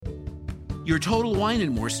Your Total Wine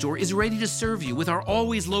 & More store is ready to serve you with our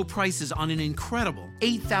always low prices on an incredible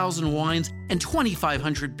 8,000 wines and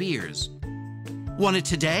 2,500 beers. Want it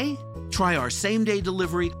today? Try our same-day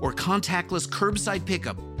delivery or contactless curbside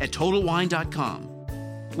pickup at TotalWine.com.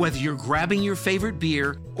 Whether you're grabbing your favorite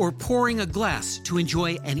beer or pouring a glass to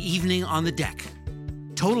enjoy an evening on the deck,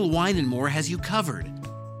 Total Wine & More has you covered.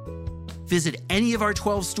 Visit any of our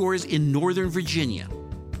 12 stores in Northern Virginia.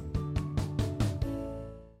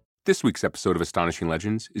 This week's episode of Astonishing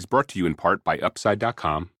Legends is brought to you in part by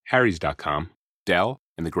Upside.com, Harrys.com, Dell,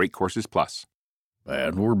 and the Great Courses Plus.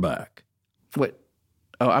 And we're back. Wait.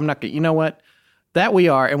 Oh, I'm not going to. You know what? That we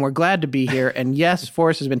are, and we're glad to be here. And yes,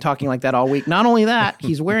 Forrest has been talking like that all week. Not only that,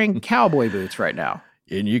 he's wearing cowboy boots right now.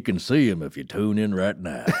 And you can see him if you tune in right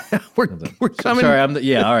now. we're coming. Sorry,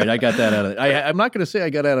 all right, I got that out of it. I'm not going to say I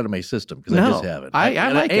got it out of my system because I just haven't.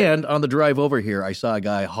 I like it. And on the drive over here, I saw a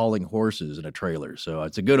guy hauling horses in a trailer. So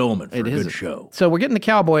it's a good omen for a good show. So we're getting the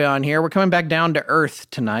cowboy on here. We're coming back down to earth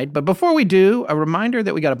tonight. But before we do, a reminder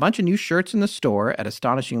that we got a bunch of new shirts in the store at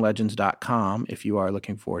astonishinglegends.com if you are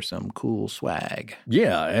looking for some cool swag.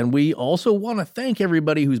 Yeah, and we also want to thank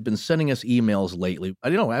everybody who's been sending us emails lately. I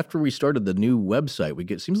don't know, after we started the new website,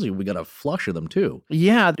 seems like we got a flush of them too.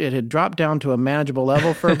 Yeah, it had dropped down to a manageable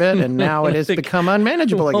level for a bit, and now it has become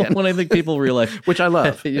unmanageable again. When I think people realize, which I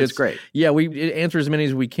love, it's great. Yeah, we answer as many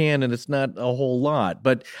as we can, and it's not a whole lot.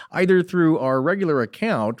 But either through our regular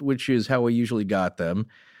account, which is how we usually got them,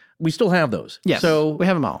 we still have those. Yes, so we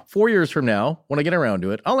have them all. 4 years from now, when I get around to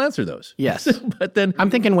it, I'll answer those. Yes, but then I'm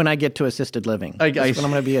thinking when I get to assisted living, that's when I'm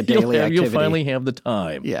going to be a daily activity. You'll finally have the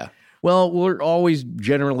time. Yeah. Well, we're always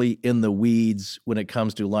generally in the weeds when it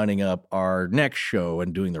comes to lining up our next show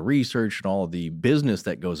and doing the research and all of the business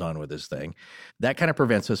that goes on with this thing. That kind of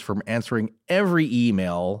prevents us from answering every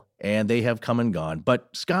email, and they have come and gone. But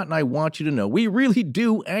Scott and I want you to know we really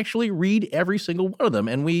do actually read every single one of them,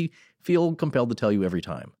 and we feel compelled to tell you every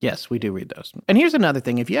time. Yes, we do read those. And here's another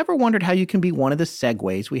thing. If you ever wondered how you can be one of the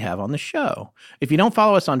segues we have on the show, if you don't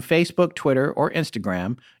follow us on Facebook, Twitter, or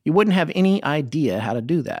Instagram, you wouldn't have any idea how to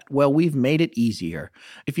do that. Well, we've made it easier.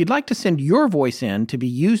 If you'd like to send your voice in to be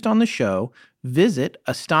used on the show, visit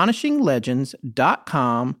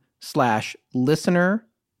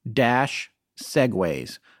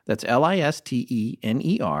astonishinglegends.com/listener-segues. That's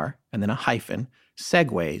LISTENER and then a hyphen,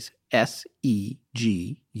 segues,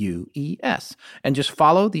 SEGUES. And just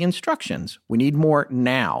follow the instructions. We need more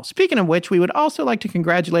now. Speaking of which, we would also like to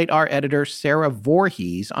congratulate our editor, Sarah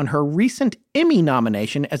Voorhees, on her recent Emmy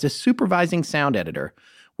nomination as a supervising sound editor.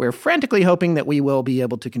 We're frantically hoping that we will be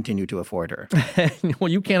able to continue to afford her. Well,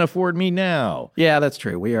 you can't afford me now. Yeah, that's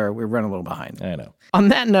true. We're running a little behind. I know. On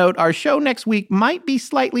that note, our show next week might be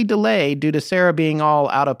slightly delayed due to Sarah being all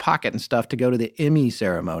out of pocket and stuff to go to the Emmy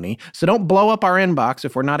ceremony. So don't blow up our inbox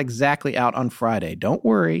if we're not exactly out on Friday. Don't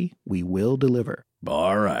worry, we will deliver.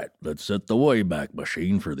 All right, let's set the Wayback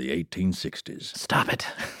Machine for the 1860s. Stop it.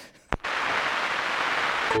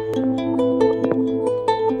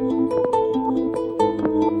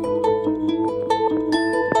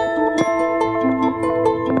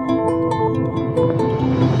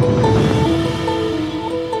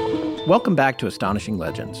 Welcome back to Astonishing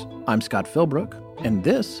Legends. I'm Scott Philbrook, and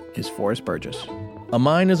this is Forrest Burgess. A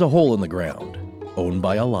mine is a hole in the ground, owned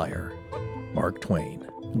by a liar. Mark Twain.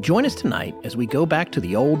 Join us tonight as we go back to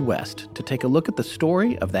the Old West to take a look at the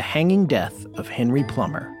story of the hanging death of Henry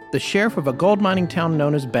Plummer, the sheriff of a gold mining town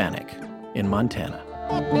known as Bannock in Montana.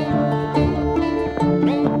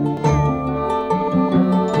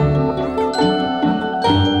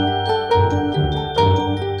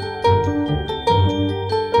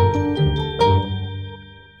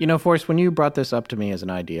 You know, Forrest, when you brought this up to me as an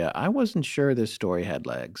idea, I wasn't sure this story had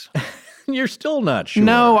legs. You're still not sure.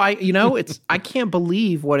 No, I can't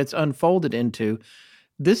believe what it's unfolded into.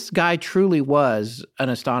 This guy truly was an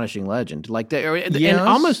astonishing legend. And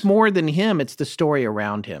almost more than him, it's the story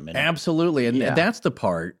around him. And, absolutely. And that's the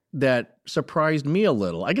part that surprised me a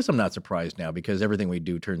little. I guess I'm not surprised now because everything we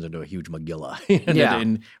do turns into a huge Megillah.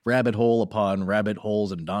 and rabbit hole upon rabbit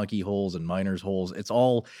holes and donkey holes and miners' holes.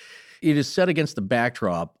 It is set against the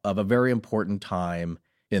backdrop of a very important time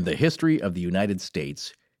in the history of the United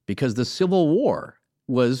States because the Civil War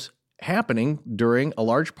was happening during a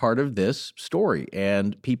large part of this story,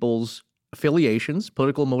 and people's affiliations,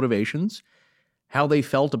 political motivations, how they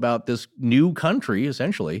felt about this new country,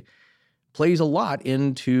 essentially, plays a lot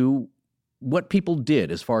into what people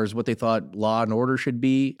did as far as what they thought law and order should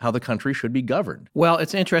be, how the country should be governed. Well,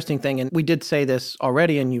 it's an interesting thing, and we did say this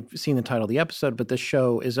already, and you've seen the title of the episode, but this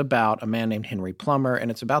show is about a man named Henry Plummer, and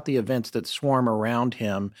it's about the events that swarm around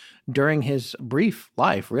him during his brief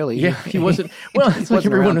life, really. Yeah, he wasn't. Well, it's like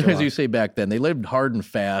wasn't everyone, around too as long. you say back then, they lived hard and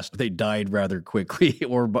fast. They died rather quickly,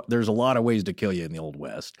 there's a lot of ways to kill you in the Old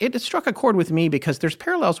West. It struck a chord with me because there's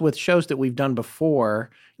parallels with shows that we've done before.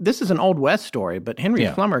 This is an Old West story, but Henry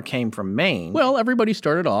Plummer came from Maine. Well, everybody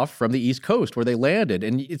started off from the East Coast where they landed,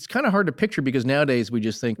 and it's kind of hard to picture because nowadays we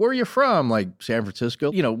just think, where are you from? Like San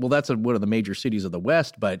Francisco? Well, that's one of the major cities of the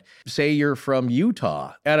West, but say you're from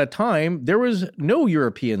Utah. At a time, there was no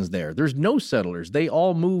Europeans there. There's no settlers. They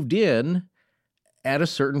all moved in at a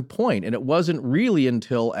certain point, and it wasn't really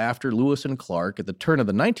until after Lewis and Clark at the turn of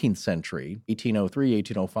the 19th century, 1803,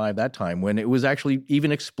 1805, that time, when it was actually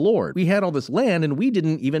even explored. We had all this land, and we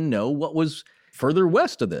didn't even know what was further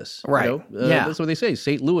west of this. Right. That's what they say.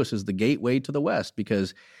 St. Louis is the gateway to the West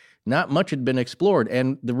because not much had been explored.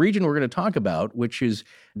 And the region we're going to talk about, which is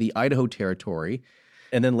the Idaho Territory,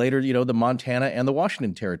 and then later, the Montana and the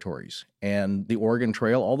Washington territories and the Oregon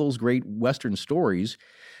Trail, all those great Western stories.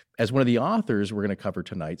 As one of the authors we're going to cover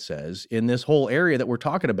tonight says, in this whole area that we're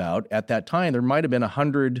talking about, at that time, there might have been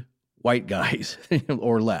 100 white guys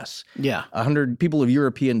or less. Yeah. 100 people of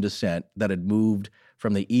European descent that had moved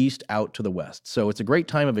from the east out to the west. So it's a great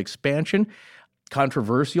time of expansion,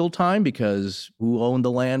 controversial time because who owned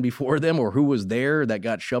the land before them or who was there that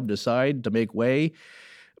got shoved aside to make way.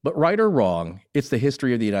 But right or wrong, it's the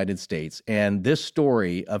history of the United States. And this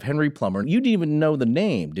story of Henry Plummer, you didn't even know the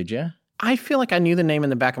name, did you? I feel like I knew the name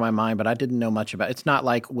in the back of my mind, but I didn't know much about it. It's not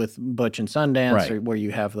like with Butch and Sundance or where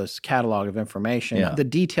you have this catalog of information. Yeah. The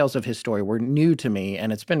details of his story were new to me,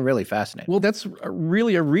 and it's been really fascinating. Well, that's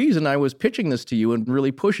really a reason I was pitching this to you and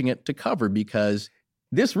really pushing it to cover because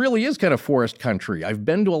this really is kind of forest country. I've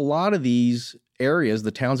been to a lot of these areas,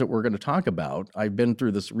 the towns that we're going to talk about. I've been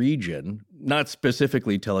through this region, not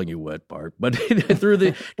specifically telling you what part, but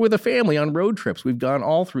with a family on road trips. We've gone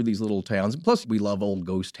all through these little towns. Plus, we love old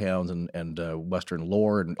ghost towns and Western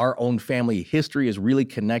lore. And our own family history is really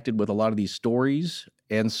connected with a lot of these stories.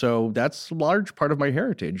 And so that's a large part of my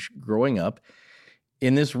heritage growing up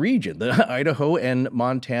in this region, the Idaho and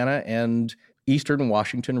Montana and Eastern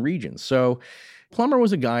Washington regions. So Plummer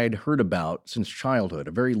was a guy I'd heard about since childhood,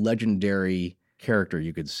 a very legendary character,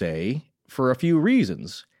 you could say, for a few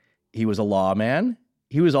reasons. He was a lawman.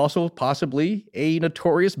 He was also possibly a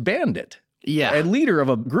notorious bandit. Yeah. A leader of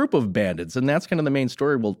a group of bandits, and that's kind of the main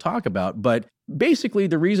story we'll talk about. But basically,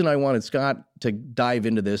 the reason I wanted Scott to dive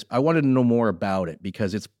into this, I wanted to know more about it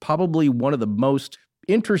because it's probably one of the most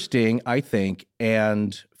interesting, I think,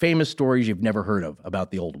 and famous stories you've never heard of about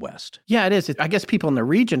the Old West. Yeah, it is. I guess people in the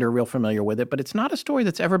region are real familiar with it, but it's not a story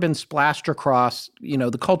that's ever been splashed across,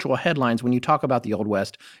 the cultural headlines when you talk about the Old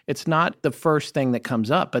West. It's not the first thing that comes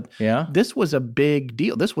up, but this was a big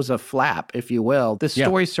deal. This was a flap, if you will. This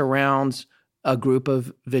story surrounds a group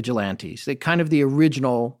of vigilantes, kind of the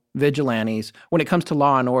original vigilantes when it comes to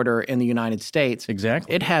law and order in the United States.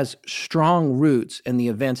 Exactly. It has strong roots in the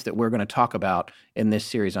events that we're going to talk about in this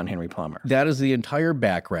series on Henry Plummer. That is the entire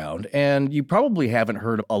background, and you probably haven't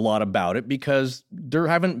heard a lot about it because there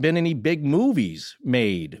haven't been any big movies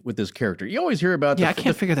made with this character. You always hear about I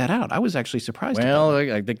can't figure that out. I was actually surprised. Well,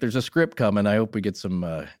 I think there's a script coming. I hope we get some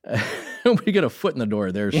we get a foot in the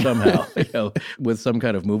door there somehow, with some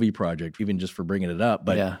kind of movie project, even just for bringing it up.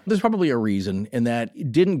 But there's probably a reason in that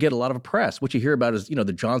it didn't get a lot of press. What you hear about is,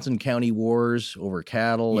 the Johnson County Wars over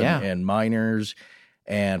cattle and miners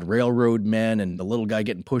and railroad men and the little guy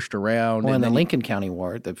getting pushed around. Well, and the Lincoln County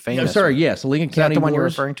War, the famous. The Lincoln County Is that the one Wars. you're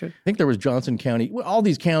referring to? I think there was Johnson County. Well, all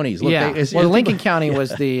these counties. Look, Lincoln County was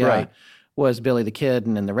the was Billy the Kid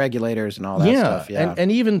and the Regulators and all that stuff. Yeah,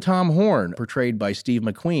 and even Tom Horn, portrayed by Steve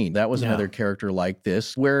McQueen. That was another character like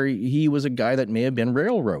this, where he was a guy that may have been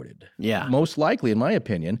railroaded. Yeah. Most likely, in my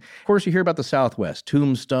opinion. Of course, you hear about the Southwest.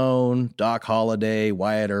 Tombstone, Doc Holliday,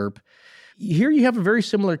 Wyatt Earp. Here you have a very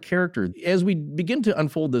similar character. As we begin to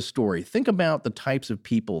unfold this story, think about the types of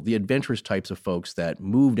people, the adventurous types of folks that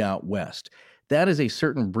moved out west. That is a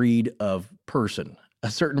certain breed of person, a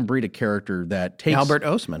certain breed of character that takes... Albert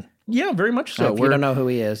Ostman. Yeah, very much so. If you don't know who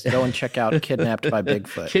he is, go and check out Kidnapped by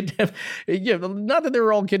Bigfoot. Not that they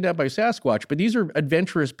were all kidnapped by Sasquatch, but these are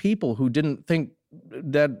adventurous people who didn't think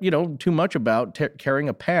that, too much about carrying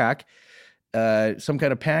a pack, some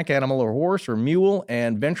kind of pack animal or horse or mule,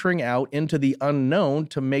 and venturing out into the unknown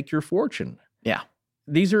to make your fortune. Yeah.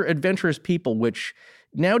 These are adventurous people, which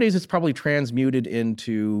nowadays it's probably transmuted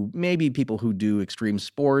into maybe people who do extreme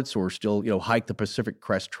sports or still, hike the Pacific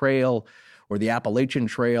Crest Trail or the Appalachian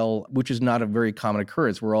Trail, which is not a very common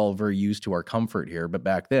occurrence. We're all very used to our comfort here, but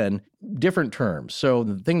back then, different terms. So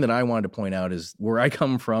the thing that I wanted to point out is where I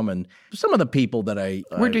come from and some of the people that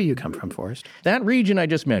Where do you come from, Forrest? That region I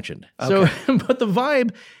just mentioned. Okay. So, but the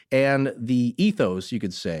vibe and the ethos, you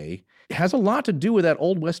could say, has a lot to do with that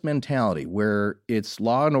Old West mentality where it's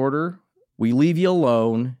law and order. We leave you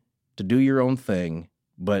alone to do your own thing,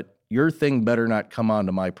 but your thing better not come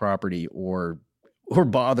onto my property or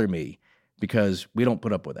bother me because we don't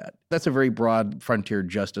put up with that. That's a very broad frontier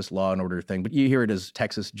justice, law and order thing, but you hear it as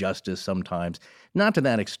Texas justice sometimes. Not to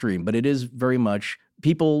that extreme, but it is very much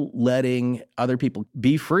people letting other people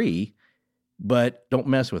be free, but don't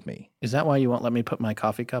mess with me. Is that why you won't let me put my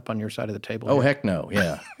coffee cup on your side of the table? Oh, heck no.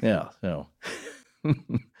 Yeah. Yeah. No.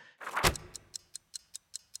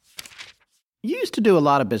 You used to do a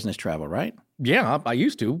lot of business travel, right? Yeah, I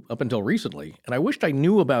used to, up until recently. And I wished I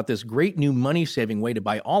knew about this great new money-saving way to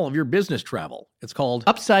buy all of your business travel. It's called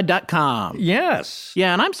Upside.com. Yes.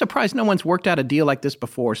 Yeah, and I'm surprised no one's worked out a deal like this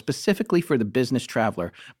before, specifically for the business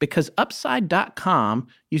traveler, because Upside.com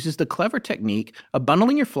uses the clever technique of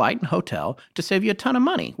bundling your flight and hotel to save you a ton of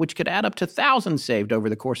money, which could add up to thousands saved over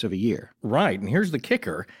the course of a year. Right, and here's the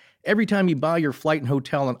kicker. Every time you buy your flight and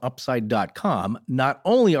hotel on Upside.com, not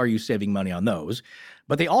only are you saving money on those,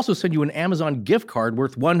 but they also send you an Amazon gift card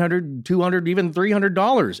worth $100, $200, even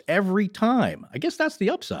 $300 every time. I guess that's the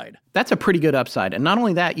upside. That's a pretty good upside. And not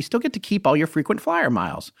only that, you still get to keep all your frequent flyer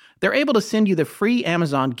miles. They're able to send you the free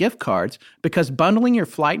Amazon gift cards because bundling your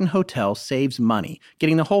flight and hotel saves money,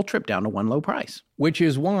 getting the whole trip down to one low price. Which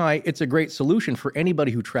is why it's a great solution for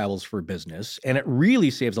anybody who travels for business, and it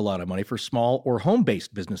really saves a lot of money for small or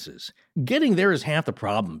home-based businesses. Getting there is half the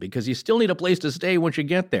problem because you still need a place to stay once you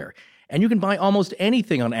get there. And you can buy almost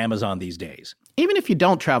anything on Amazon these days. Even if you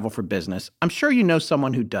don't travel for business, I'm sure you know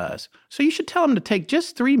someone who does. So you should tell them to take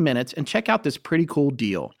just 3 minutes and check out this pretty cool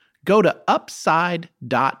deal. Go to upside.com.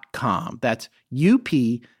 That's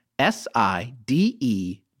UPSIDE.com.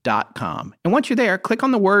 And once you're there, click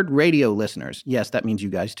on the word radio listeners. Yes, that means you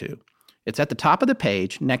guys too. It's at the top of the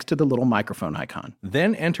page next to the little microphone icon.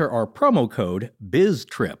 Then enter our promo code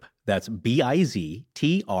BIZTRIP. That's BIZTRIP.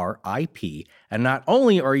 And not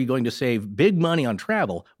only are you going to save big money on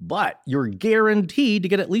travel, but you're guaranteed to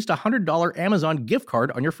get at least a $100 Amazon gift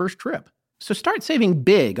card on your first trip. So start saving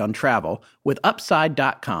big on travel with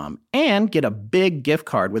Upside.com and get a big gift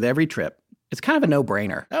card with every trip. It's kind of a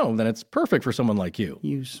no-brainer. Oh, then it's perfect for someone like you.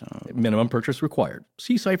 Minimum purchase required.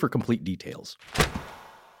 See site for complete details.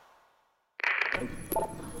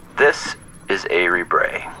 This is Avery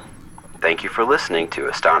Bray. Thank you for listening to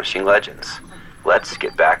Astonishing Legends. Let's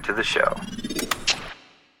get back to the show.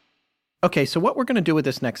 Okay, so what we're going to do with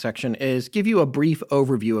this next section is give you a brief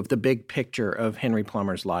overview of the big picture of Henry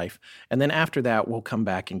Plummer's life, and then after that, we'll come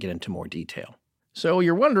back and get into more detail. So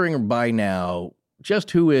you're wondering by now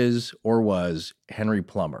just who is or was Henry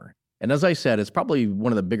Plummer. And as I said, it's probably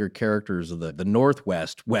one of the bigger characters of the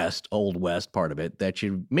Northwest, Old West part of it that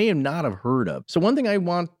you may not have heard of. So one thing I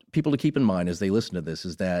want people to keep in mind as they listen to this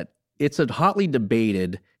is that it's a hotly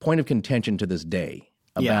debated point of contention to this day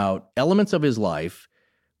about elements of his life,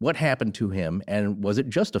 what happened to him, and was it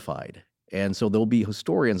justified? And so there'll be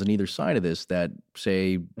historians on either side of this that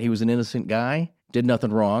say he was an innocent guy, did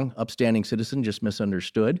nothing wrong, upstanding citizen, just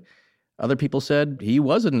misunderstood. Other people said he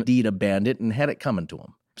was indeed a bandit and had it coming to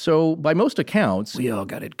him. So by most accounts... We all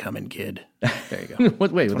got it coming, kid. There you go.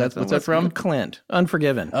 What's that from? Clint.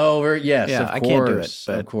 Unforgiven. Oh, yes, yeah, of course. I can't do it.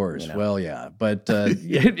 But, of course. You know. Well, yeah. But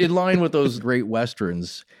in line with those great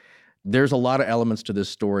Westerns, there's a lot of elements to this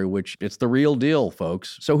story, which it's the real deal,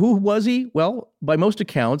 folks. So who was he? Well, by most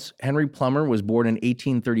accounts, Henry Plummer was born in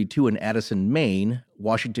 1832 in Addison, Maine,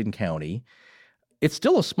 Washington County. It's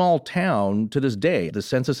still a small town to this day. The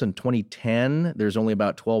census in 2010, there's only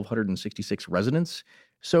about 1,266 residents.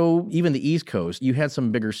 So even the East Coast, you had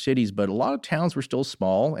some bigger cities, but a lot of towns were still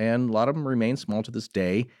small, and a lot of them remain small to this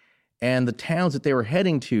day. And the towns that they were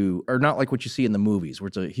heading to are not like what you see in the movies, where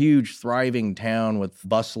it's a huge, thriving town with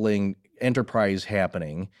bustling enterprise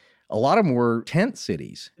happening. A lot of them were tent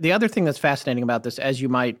cities. The other thing that's fascinating about this, as you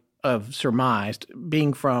might have surmised,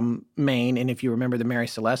 being from Maine, and if you remember the Mary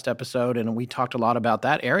Celeste episode, and we talked a lot about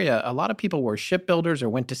that area, a lot of people were shipbuilders or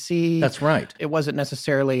went to sea. That's right. It wasn't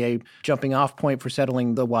necessarily a jumping off point for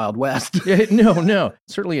settling the Wild West. No.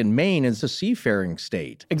 Certainly in Maine, it's a seafaring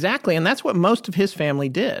state. Exactly, and that's what most of his family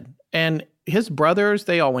did. And his brothers,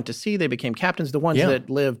 they all went to sea. They became captains, the ones that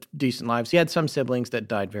lived decent lives. He had some siblings that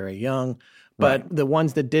died very young. But the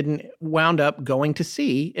ones that didn't wound up going to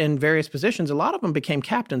sea in various positions. A lot of them became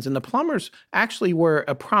captains. And the Plumbers actually were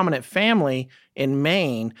a prominent family in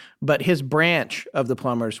Maine, but his branch of the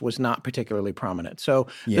Plumbers was not particularly prominent. So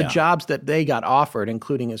the jobs that they got offered,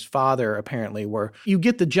 including his father, apparently were, you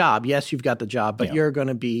get the job. Yes, you've got the job, but you're going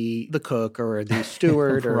to be the cook or the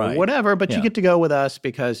steward or whatever. But you get to go with us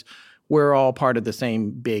because we're all part of the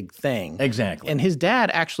same big thing. Exactly. And his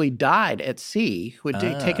dad actually died at sea, who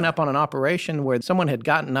had taken up on an operation where someone had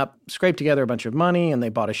scraped together a bunch of money, and they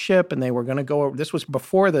bought a ship, and they were going to go over. This was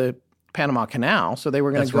before the Panama Canal, so they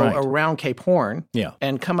were going to go around Cape Horn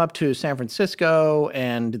and come up to San Francisco,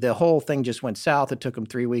 and the whole thing just went south. It took them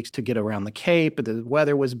 3 weeks to get around the Cape. The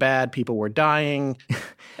weather was bad. People were dying.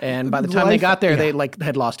 And by the time they got there, they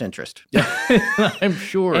had lost interest. I'm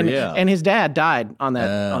sure, And his dad died on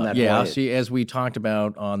that voyage. See, as we talked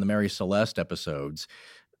about on the Mary Celeste episodes,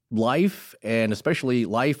 life, and especially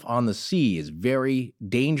life on the sea, is very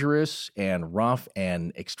dangerous and rough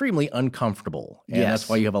and extremely uncomfortable. And that's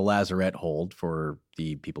why you have a lazarette hold for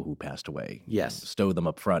the people who passed away. Yes. Stow them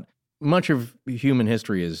up front. Much of human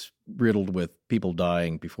history is riddled with people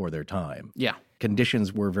dying before their time. Yeah.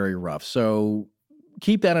 Conditions were very rough. So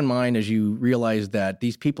keep that in mind as you realize that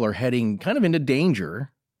these people are heading kind of into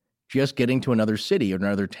danger just getting to another city or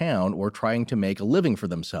another town or trying to make a living for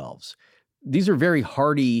themselves. These are very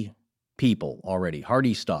hardy people already,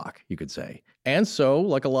 hardy stock, you could say. And so,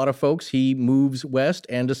 like a lot of folks, he moves west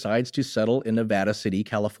and decides to settle in Nevada City,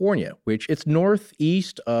 California, which it's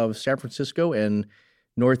northeast of San Francisco and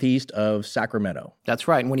northeast of Sacramento. That's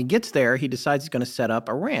right. And when he gets there, he decides he's going to set up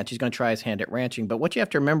a ranch. He's going to try his hand at ranching. But what you have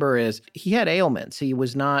to remember is he had ailments. He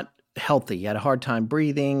was not healthy. He had a hard time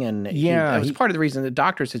breathing. And that was part of the reason the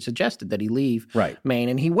doctors had suggested that he leave Maine.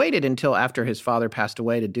 And he waited until after his father passed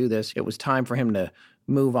away to do this. It was time for him to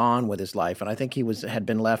move on with his life. And I think he had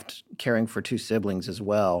been left caring for 2 siblings as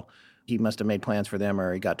well. He must have made plans for them,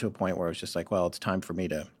 or he got to a point where it was just like, well, it's time for me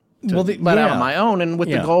to let out on my own. And with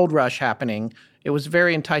the gold rush happening, it was a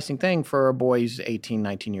very enticing thing for a boy who's 18,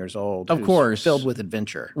 19 years old. Of course. Filled with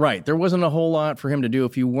adventure. Right. There wasn't a whole lot for him to do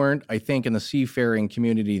if you weren't, I think, in the seafaring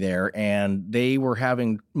community there. And they were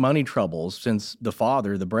having money troubles since the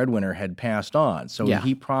father, the breadwinner, had passed on. So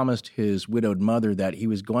he promised his widowed mother that he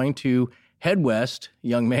was going to head west,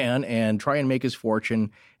 young man, and try and make his fortune,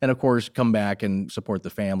 and of course, come back and support the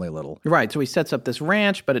family a little. Right. So he sets up this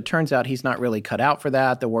ranch, but it turns out he's not really cut out for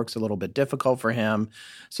that. The work's a little bit difficult for him.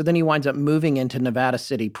 So then he winds up moving into Nevada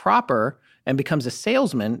City proper and becomes a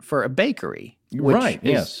salesman for a bakery.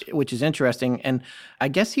 Which is interesting. And I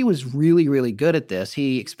guess he was really, really good at this.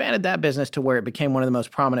 He expanded that business to where it became one of the most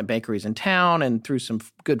prominent bakeries in town, and through some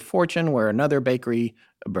good fortune where another bakery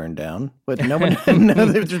burned down. But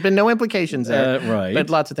there's been no implications there. Right. But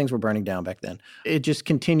lots of things were burning down back then. It just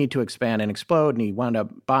continued to expand and explode, and he wound up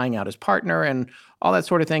buying out his partner and all that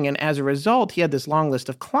sort of thing. And as a result, he had this long list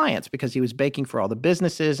of clients because he was baking for all the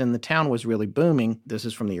businesses, and the town was really booming. This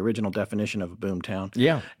is from the original definition of a boom town.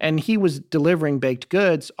 Yeah. And he was delivering baked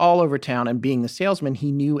goods all over town, and being the salesman,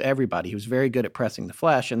 he knew everybody. He was very good at pressing the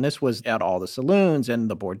flesh, and this was at all the saloons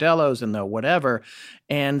and the bordellos and the whatever.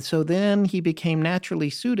 And so then he became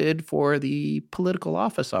naturally suited for the political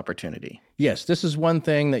office opportunity. Yes, this is one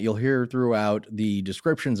thing that you'll hear throughout the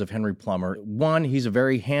descriptions of Henry Plummer. One, he's a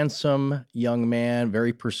very handsome young man,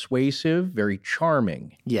 very persuasive, very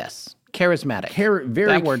charming. Yes. Charismatic.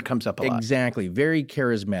 That word comes up a lot. Exactly. Very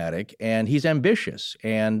charismatic. And he's ambitious.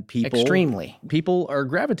 And people are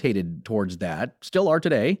gravitated towards that, still are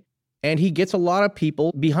today. And he gets a lot of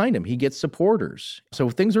people behind him. He gets supporters. So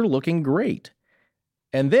things are looking great.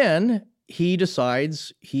 And then he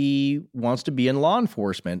decides he wants to be in law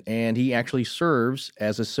enforcement, and he actually serves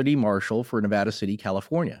as a city marshal for Nevada City,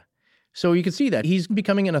 California. So you can see that he's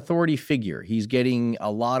becoming an authority figure. He's getting a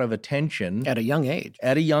lot of attention. At a young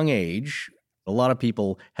age. A lot of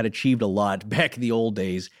people had achieved a lot back in the old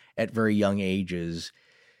days at very young ages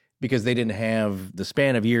because they didn't have the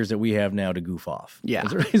span of years that we have now to goof off. Yeah.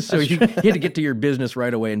 So you had to get to your business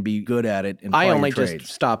right away and be good at it. And I only just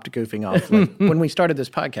stopped goofing off when we started this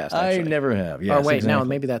podcast, actually. I never have, yes. Oh, wait, now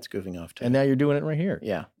maybe that's goofing off too. And now you're doing it right here.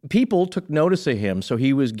 Yeah. People took notice of him, so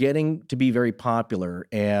he was getting to be very popular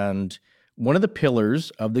and one of the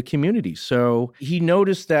pillars of the community. So he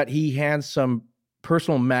noticed that he had some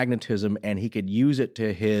personal magnetism and he could use it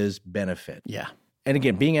to his benefit. Yeah. And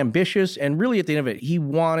again, being ambitious, and really at the end of it, he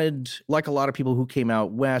wanted, like a lot of people who came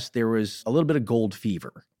out west, there was a little bit of gold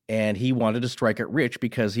fever. And he wanted to strike it rich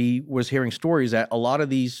because he was hearing stories that a lot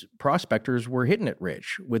of these prospectors were hitting it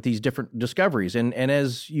rich with these different discoveries. And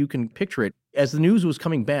as you can picture it, as the news was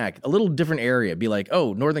coming back, a little different area, be like,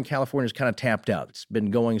 oh, Northern California's kind of tapped out. It's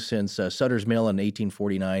been going since Sutter's Mill in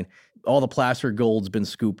 1849. All the placer gold's been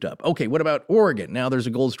scooped up. Okay, what about Oregon? Now there's a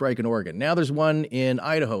gold strike in Oregon. Now there's one in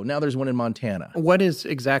Idaho. Now there's one in Montana. What is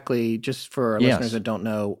exactly, just for our listeners that don't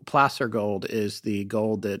know, placer gold is the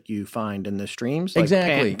gold that you find in the streams? Like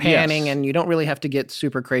exactly. Panning, and you don't really have to get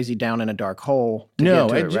super crazy down in a dark hole to get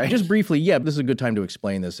to it, right? Just briefly, this is a good time to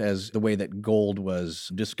explain this as the way that gold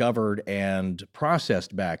was discovered and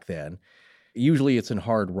processed back then. Usually it's in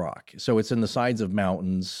hard rock. So it's in the sides of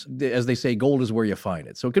mountains. As they say, gold is where you find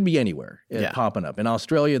it. So it could be anywhere popping up. In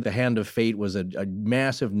Australia, the Hand of Fate was a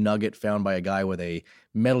massive nugget found by a guy with a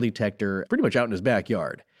metal detector pretty much out in his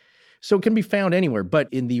backyard. So it can be found anywhere. But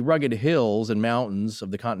in the rugged hills and mountains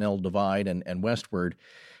of the Continental Divide and westward,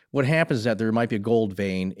 what happens is that there might be a gold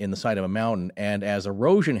vein in the side of a mountain, and as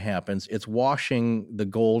erosion happens, it's washing the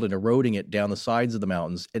gold and eroding it down the sides of the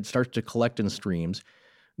mountains. It starts to collect in streams.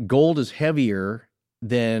 Gold is heavier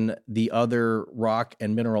than the other rock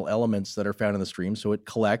and mineral elements that are found in the stream, so it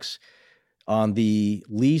collects on the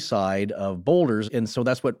lee side of boulders, and so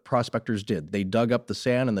that's what prospectors did. They dug up the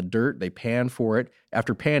sand and the dirt, they panned for it.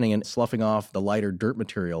 After panning and sloughing off the lighter dirt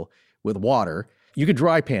material with water, you could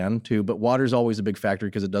dry pan too, but water's always a big factor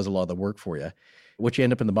because it does a lot of the work for you. What you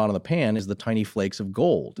end up in the bottom of the pan is the tiny flakes of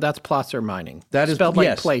gold. That's placer mining. That is spelled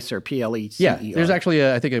like placer, P-L-E-C-E-R. Yeah, there's actually,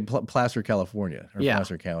 I think, a Placer, California, or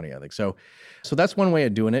Placer County, I think. So that's one way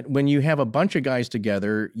of doing it. When you have a bunch of guys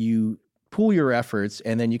together, you pool your efforts,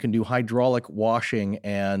 and then you can do hydraulic washing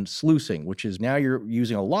and sluicing, which is now you're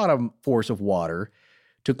using a lot of force of water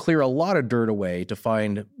to clear a lot of dirt away to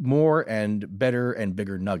find more and better and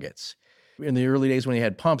bigger nuggets. In the early days when they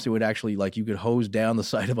had pumps, it would actually, like, you could hose down the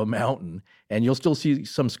side of a mountain, and you'll still see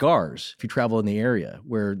some scars if you travel in the area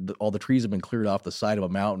where all the trees have been cleared off the side of a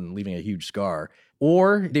mountain, leaving a huge scar.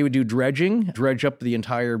 Or they would do dredge up the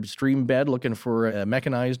entire stream bed looking for a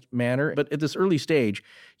mechanized manner. But at this early stage,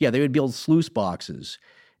 they would build sluice boxes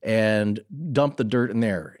and dump the dirt in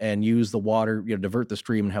there and use the water, divert the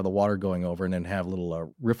stream and have the water going over, and then have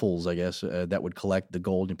little riffles, I guess, that would collect the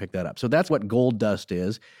gold and pick that up. So that's what gold dust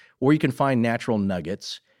is. Or you can find natural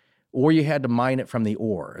nuggets, or you had to mine it from the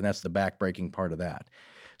ore, and that's the backbreaking part of that.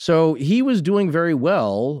 So he was doing very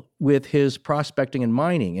well with his prospecting and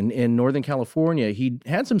mining. In Northern California, he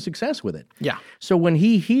had some success with it. Yeah. So when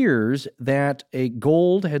he hears that a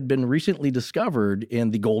gold had been recently discovered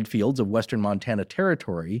in the gold fields of Western Montana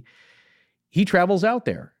Territory, he travels out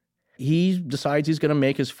there. He decides he's going to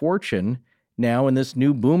make his fortune now in this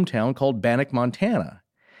new boomtown called Bannack, Montana.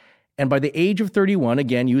 And by the age of 31,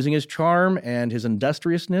 again, using his charm and his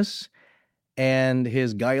industriousness and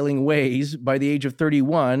his guiling ways, by the age of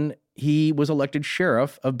 31, he was elected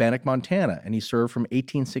sheriff of Bannack, Montana, and he served from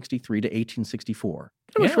 1863 to 1864.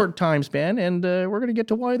 A short time span, and we're going to get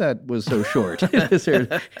to why that was so short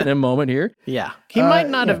in a moment here. Yeah. He might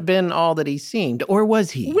not have been all that he seemed, or was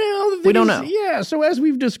he? Well, we don't know. Yeah, so as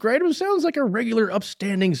we've described him, sounds like a regular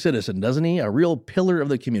upstanding citizen, doesn't he? A real pillar of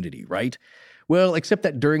the community, right? Well, except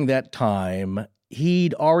that during that time,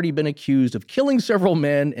 he'd already been accused of killing several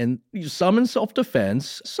men, and some in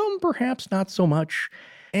self-defense, some perhaps not so much,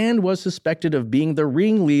 and was suspected of being the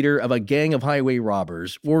ringleader of a gang of highway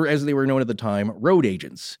robbers, or as they were known at the time, road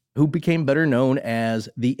agents, who became better known as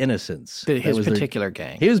the Innocents. His particular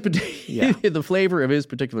gang. The flavor of his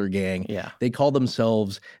particular gang. Yeah. They called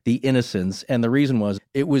themselves the Innocents, and the reason was,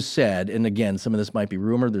 it was said, and again, some of this might be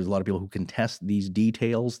rumor, there's a lot of people who contest these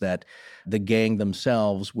details, that the gang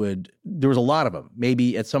themselves there was a lot of them,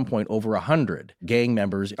 maybe at some point over 100 gang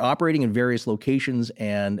members operating in various locations,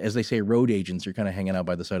 and as they say, road agents, you're kind of hanging out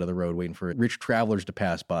by the side of the road waiting for rich travelers to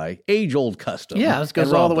pass by. Age-old custom. Yeah, this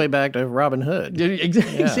goes all the way back to Robin Hood.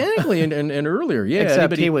 Exactly, and earlier, yeah.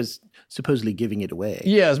 Except he was supposedly giving it away.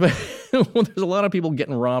 Yes, but there's a lot of people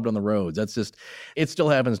getting robbed on the roads. It still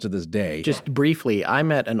happens to this day. Just briefly, I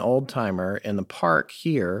met an old-timer in the park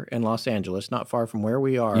here in Los Angeles, not far from where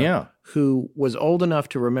we are, who was old enough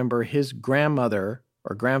to remember his grandmother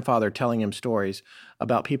or grandfather telling him stories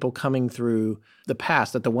about people coming through the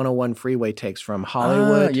pass that the 101 freeway takes from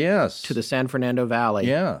Hollywood to the San Fernando Valley.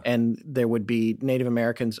 Yeah. And there would be Native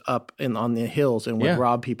Americans up on the hills and would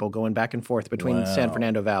rob people going back and forth between San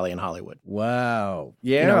Fernando Valley and Hollywood. Wow.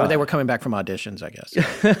 Yeah. They were coming back from auditions, I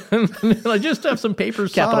guess. I just have some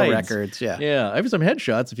papers Capitol sides. Records, Yeah, I have some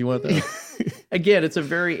headshots if you want those. Again, it's a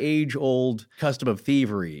very age-old custom of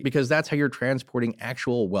thievery because that's how you're transporting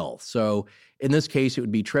actual wealth. So in this case, it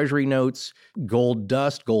would be treasury notes, gold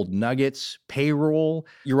dust, gold nuggets, payroll.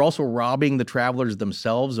 You're also robbing the travelers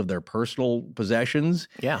themselves of their personal possessions.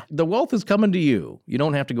 Yeah. The wealth is coming to you. You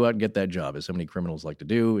don't have to go out and get that job, as so many criminals like to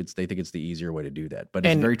do. They think it's the easier way to do that, but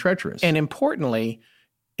it's very treacherous. And importantly,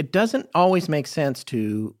 it doesn't always make sense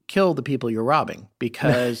to kill the people you're robbing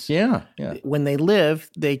because when they live,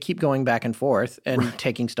 they keep going back and forth and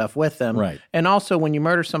taking stuff with them. Right. And also, when you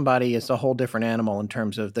murder somebody, it's a whole different animal in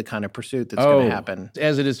terms of the kind of pursuit that's going to happen.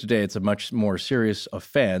 As it is today, it's a much more serious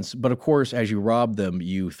offense. But of course, as you rob them,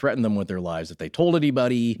 you threaten them with their lives. If they told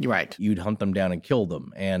anybody, you'd hunt them down and kill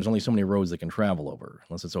them. And there's only so many roads they can travel over,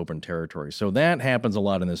 unless it's open territory. So that happens a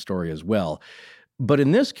lot in this story as well. But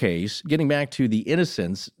in this case, getting back to the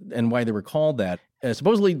innocents and why they were called that,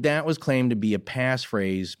 supposedly that was claimed to be a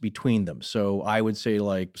passphrase between them. So I would say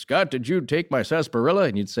like, Scott, did you take my sarsaparilla?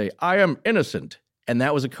 And you'd say, I am innocent. And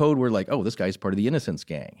that was a code where like, oh, this guy's part of the Innocence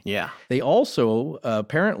Gang. Yeah. They also,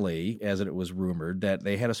 apparently, as it was rumored, that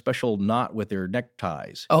they had a special knot with their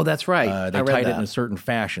neckties. Oh, that's right. They tied it in a certain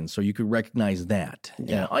fashion, so you could recognize that.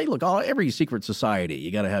 Yeah. Look, every secret society,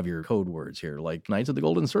 you got to have your code words here, like Knights of the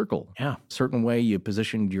Golden Circle. Yeah. Certain way you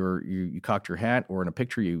positioned you cocked your hat, or in a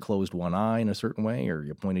picture you closed one eye in a certain way, or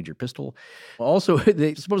you pointed your pistol. Also,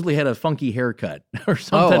 they supposedly had a funky haircut or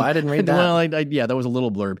something. Oh, I didn't read that. Well, that was a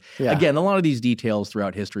little blurb. Yeah. Again, a lot of these details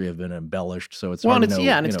throughout history have been embellished, so it's hard to know.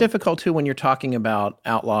 And it's difficult too when you're talking about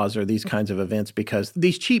outlaws or these kinds of events because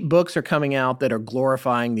these cheap books are coming out that are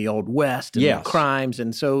glorifying the Old West and the crimes,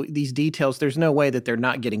 and so these details, there's no way that they're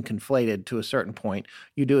not getting conflated to a certain point.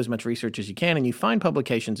 You do as much research as you can, and you find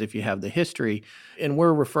publications if you have the history, and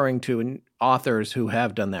we're referring to authors who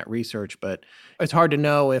have done that research, but it's hard to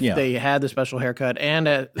know if they had the special haircut and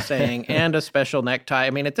a saying and a special necktie. I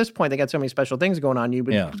mean, at this point, they got so many special things going on, you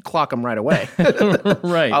would clock them right away.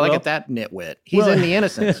 Right. Look at that nitwit. He's in the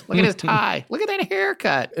Innocence. Look at his tie. Look at that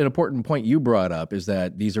haircut. An important point you brought up is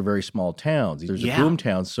that these are very small towns. There's a boom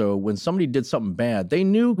town, so when somebody did something bad, they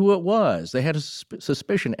knew who it was. They had a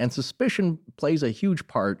suspicion, and suspicion plays a huge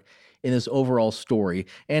part in this overall story.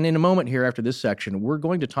 And in a moment here after this section, we're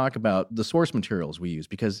going to talk about the source materials we use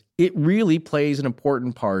because it really plays an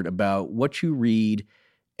important part about what you read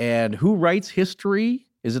and who writes history.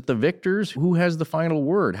 Is it the victors? Who has the final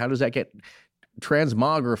word? How does that get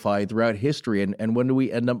transmogrified throughout history? And when do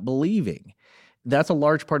we end up believing? That's a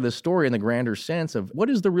large part of the story in the grander sense of what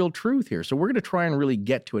is the real truth here. So we're going to try and really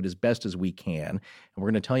get to it as best as we can. And we're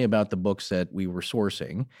going to tell you about the books that we were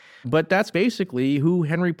sourcing. But that's basically who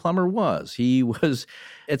Henry Plummer was. He was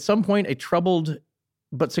at some point a troubled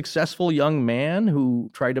but successful young man who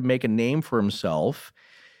tried to make a name for himself,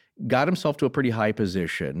 got himself to a pretty high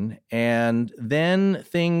position, and then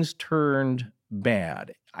things turned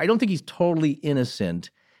bad. I don't think he's totally innocent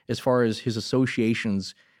as far as his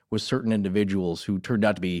associations with certain individuals who turned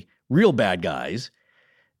out to be real bad guys,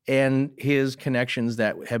 and his connections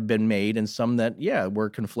that have been made, and some that, were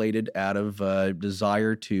conflated out of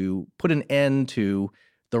desire to put an end to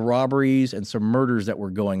the robberies and some murders that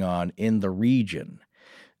were going on in the region.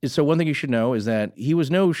 So one thing you should know is that he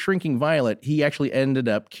was no shrinking violet. He actually ended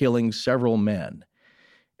up killing several men.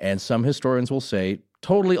 And some historians will say,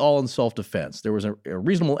 totally all in self-defense. There was a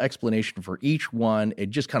reasonable explanation for each one. It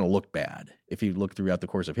just kind of looked bad if you look throughout the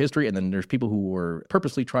course of history. And then there's people who were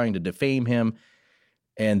purposely trying to defame him,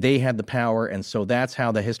 and they had the power. And so that's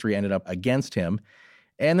how the history ended up against him.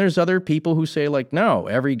 And there's other people who say, like, no,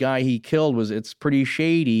 every guy he killed it's pretty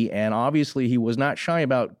shady. And obviously he was not shy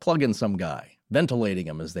about plugging some guy, ventilating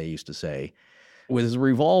him, as they used to say, with his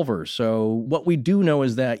revolver. So what we do know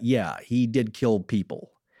is that, he did kill people.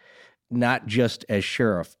 Not just as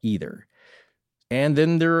sheriff either. And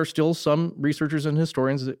then there are still some researchers and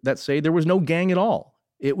historians that say there was no gang at all.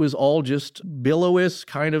 It was all just billowy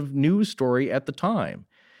kind of news story at the time.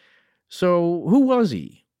 So who was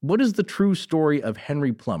he? What is the true story of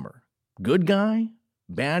Henry Plummer? Good guy?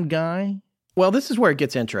 Bad guy? Well, this is where it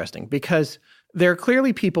gets interesting because there are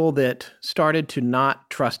clearly people that started to not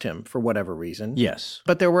trust him for whatever reason. Yes.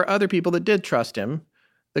 But there were other people that did trust him.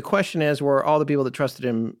 The question is, were all the people that trusted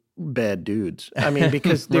him bad dudes? I mean,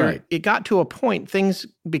 because it got to a point, things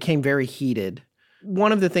became very heated.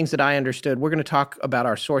 One of the things that I understood, we're going to talk about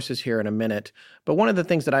our sources here in a minute, but one of the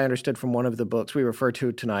things that I understood from one of the books we refer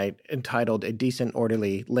to tonight entitled A Decent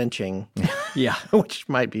Orderly Lynching, which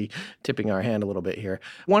might be tipping our hand a little bit here.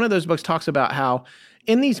 One of those books talks about how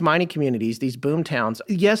in these mining communities, these boom towns,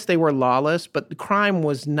 yes, they were lawless, but the crime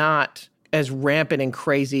was not as rampant and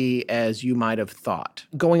crazy as you might have thought,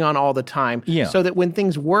 going on all the time. Yeah. So that when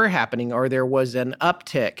things were happening or there was an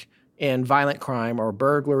uptick in violent crime or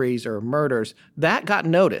burglaries or murders, that got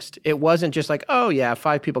noticed. It wasn't just like, oh, yeah,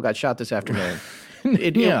 5 people got shot this afternoon.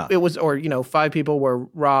 It was, or, 5 people were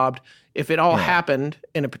robbed. If it all happened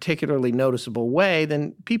in a particularly noticeable way,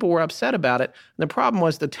 then people were upset about it. And the problem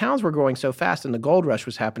was the towns were growing so fast and the gold rush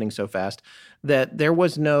was happening so fast that there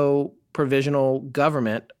was no provisional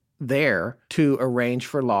government there to arrange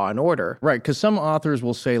for law and order. Right, because some authors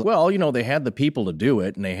will say, well, they had the people to do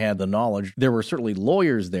it and they had the knowledge. There were certainly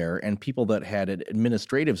lawyers there and people that had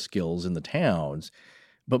administrative skills in the towns,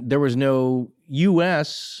 but there was no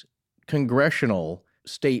U.S. congressional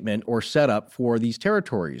statement or setup for these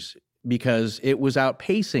territories because it was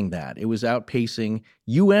outpacing that. It was outpacing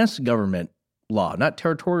U.S. government law, not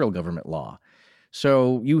territorial government law.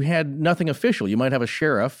 So you had nothing official. You might have a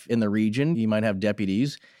sheriff in the region, you might have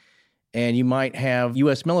deputies, and you might have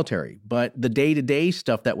U.S. military. But the day-to-day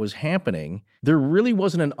stuff that was happening, there really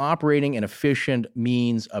wasn't an operating and efficient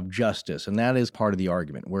means of justice. And that is part of the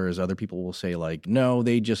argument, whereas other people will say, like, no,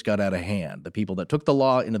 they just got out of hand. The people that took the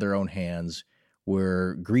law into their own hands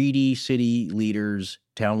were greedy city leaders,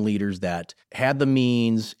 town leaders that had the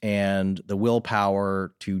means and the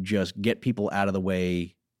willpower to just get people out of the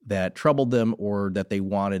way that troubled them or that they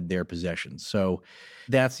wanted their possessions. So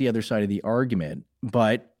that's the other side of the argument.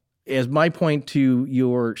 But as my point to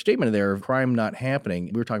your statement there of crime not happening,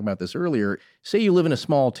 we were talking about this earlier. Say you live in a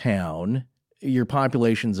small town, your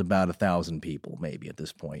population's about 1,000 people maybe at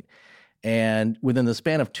this point. And within the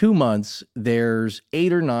span of 2 months, there's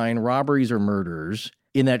 8 or 9 robberies or murders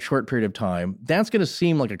in that short period of time. That's going to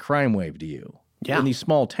seem like a crime wave to you. Yeah. In these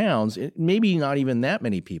small towns, maybe not even that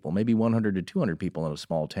many people, maybe 100 to 200 people in a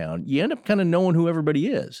small town, you end up kind of knowing who everybody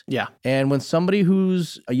is. Yeah. And when somebody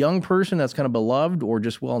who's a young person that's kind of beloved or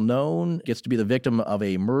just well-known gets to be the victim of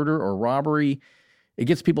a murder or robbery, it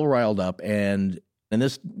gets people riled up. And in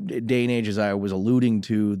this day and age, as I was alluding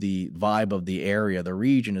to, the vibe of the area, the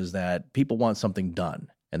region, is that people want something done.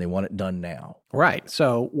 And they want it done now. Right.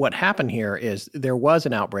 So what happened here is there was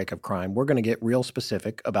an outbreak of crime. We're going to get real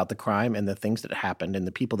specific about the crime and the things that happened and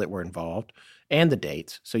the people that were involved and the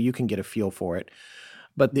dates so you can get a feel for it.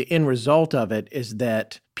 But the end result of it is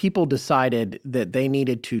that people decided that they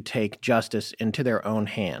needed to take justice into their own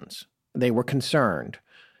hands. They were concerned.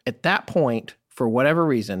 At that point, for whatever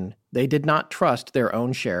reason, they did not trust their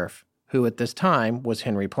own sheriff, who at this time was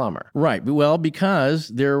Henry Plummer. Right. Well, because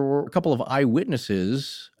there were a couple of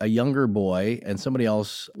eyewitnesses, a younger boy and somebody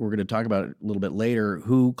else we're going to talk about a little bit later,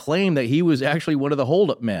 who claimed that he was actually one of the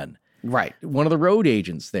holdup men. Right. One of the road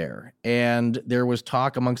agents there. And there was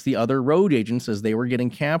talk amongst the other road agents as they were getting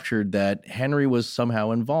captured that Henry was somehow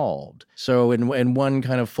involved. So in one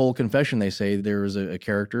kind of full confession, they say there was a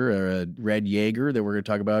character, a Red Yeager, that we're going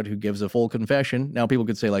to talk about, who gives a full confession. Now, people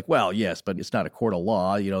could say, like, well, yes, but it's not a court of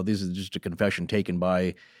law. This is just a confession taken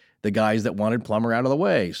by the guys that wanted Plummer out of the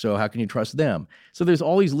way. So how can you trust them? So there's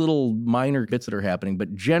all these little minor bits that are happening.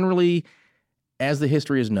 But generally, as the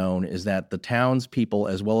history is known, is that the townspeople,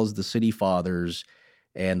 as well as the city fathers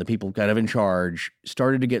and the people kind of in charge,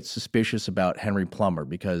 started to get suspicious about Henry Plummer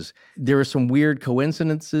because there were some weird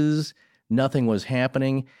coincidences. Nothing was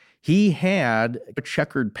happening. He had a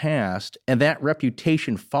checkered past, and that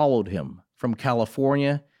reputation followed him from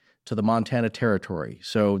California to the Montana Territory.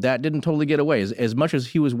 So that didn't totally get away. As much as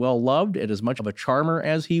he was well-loved and as much of a charmer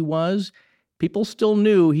as he was, people still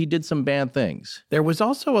knew he did some bad things. There was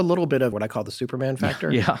also a little bit of what I call the Superman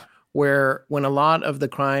factor. Yeah. Where when a lot of the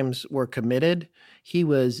crimes were committed, he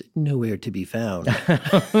was nowhere to be found.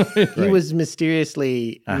 He was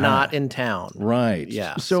mysteriously not in town. Right.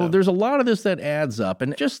 Yeah. So there's a lot of this that adds up.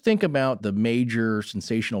 And just think about the major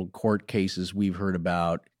sensational court cases we've heard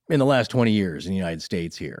about in the last 20 years in the United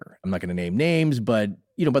States here. I'm not going to name names, but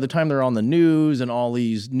by the time they're on the news and all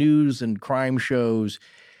these news and crime shows,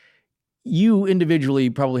 you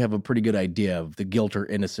individually probably have a pretty good idea of the guilt or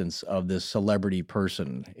innocence of this celebrity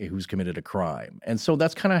person who's committed a crime. And so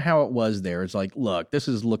that's kind of how it was there. It's like, look, this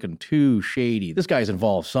is looking too shady. This guy's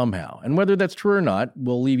involved somehow. And whether that's true or not,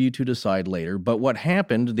 we'll leave you to decide later. But what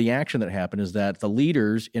happened, the action that happened, is that the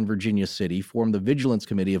leaders in Virginia City formed the Vigilance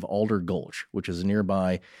Committee of Alder Gulch, which is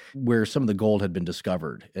nearby where some of the gold had been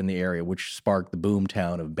discovered in the area, which sparked the boom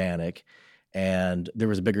town of Bannock. And there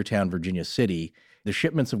was a bigger town, Virginia City. The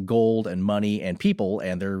shipments of gold and money and people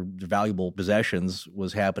and their valuable possessions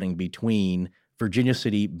was happening between Virginia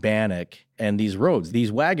City, Bannock, and these roads,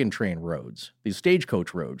 these wagon train roads, these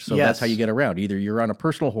stagecoach roads. So that's how you get around. Either you're on a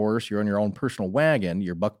personal horse, you're on your own personal wagon,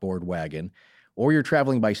 your buckboard wagon, or you're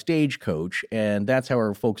traveling by stagecoach, and that's how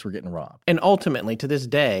our folks were getting robbed. And ultimately, to this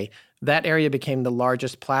day, that area became the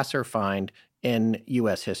largest placer find in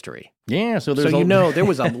U.S. history. Yeah, so there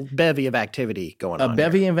was a bevy of activity going on. A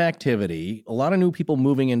bevy of activity, a lot of new people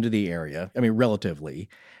moving into the area, relatively,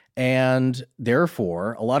 and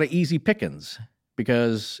therefore a lot of easy pickings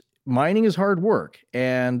because mining is hard work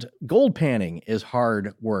and gold panning is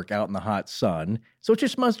hard work out in the hot sun. So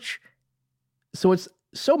it's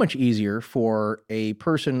so much easier for a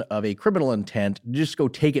person of a criminal intent to just go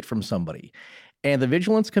take it from somebody. And the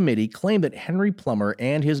Vigilance Committee claimed that Henry Plummer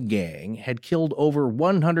and his gang had killed over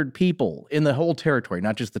 100 people in the whole territory,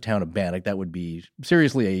 not just the town of Bannock. That would be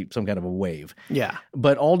seriously some kind of a wave. Yeah.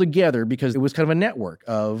 But all together, because it was kind of a network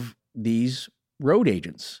of these road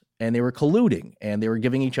agents, and they were colluding, and they were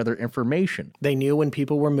giving each other information. They knew when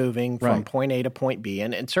people were moving from point A to point B.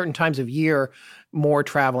 And at certain times of year, more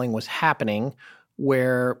traveling was happening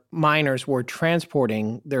where miners were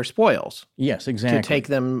transporting their spoils. Yes, exactly. To take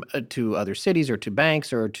them to other cities or to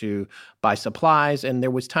banks or to buy supplies. And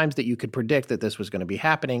there was times that you could predict that this was going to be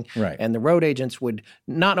happening. Right. And the road agents would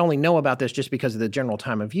not only know about this just because of the general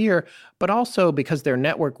time of year, but also because their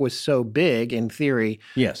network was so big, in theory.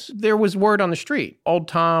 Yes. There was word on the street. Old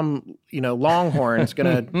Tom, Longhorn's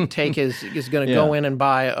going to is going to go in and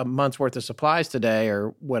buy a month's worth of supplies today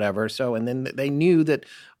or whatever. So, and then they knew that,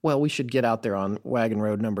 well, we should get out there on Wagon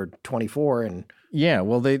Road number 24 and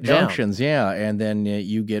junctions, and then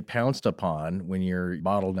you get pounced upon when you're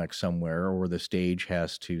bottlenecked somewhere or the stage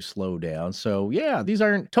has to slow down. So, these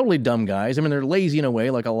aren't totally dumb guys. I mean, they're lazy in a way,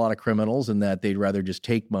 like a lot of criminals, in that they'd rather just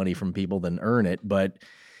take money from people than earn it, but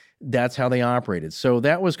that's how they operated. So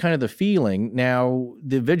that was kind of the feeling. Now,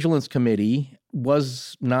 the Vigilance Committee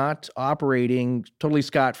was not operating totally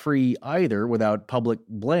scot-free either without public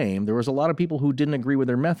blame. There was a lot of people who didn't agree with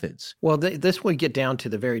their methods. Well, this would get down to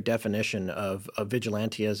the very definition of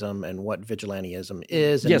vigilantism and what vigilantism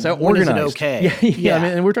is. And when is it okay? Yeah.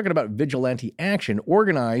 And we're talking about vigilante action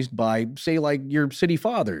organized by, say, like your city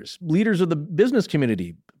fathers, leaders of the business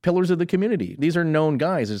community, pillars of the community. These are known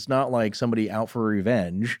guys. It's not like somebody out for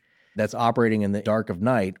revenge that's operating in the dark of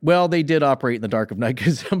night. Well, they did operate in the dark of night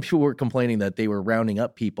because some people were complaining that they were rounding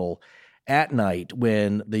up people at night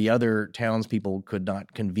when the other townspeople could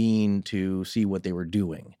not convene to see what they were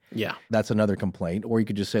doing. Yeah. That's another complaint. Or you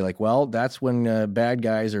could just say, like, well, that's when bad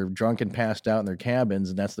guys are drunk and passed out in their cabins,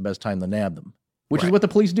 and that's the best time to nab them, which is what the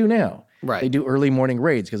police do now. Right. They do early morning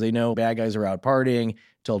raids because they know bad guys are out partying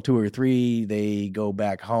till 2 or 3. They go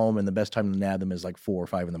back home, and the best time to nab them is like 4 or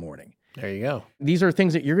 5 in the morning. There you go. These are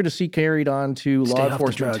things that you're going to see carried on to law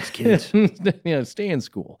enforcement. Stay off the drugs, kids. Stay in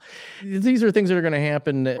school. These are things that are going to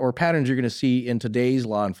happen, or patterns you're going to see in today's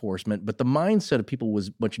law enforcement, but the mindset of people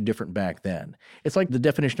was much different back then. It's like the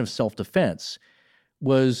definition of self-defense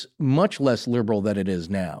was much less liberal than it is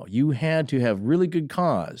now. You had to have really good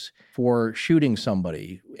cause for shooting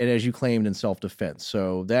somebody, and as you claimed, in self-defense.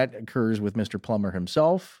 So that occurs with Mr. Plummer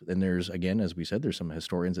himself. And there's, again, as we said, there's some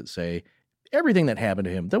historians that say everything that happened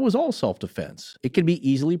to him, that was all self-defense. It can be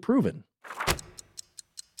easily proven.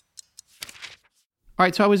 All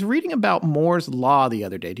right, so I was reading about Moore's Law the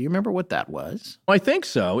other day. Do you remember what that was? I think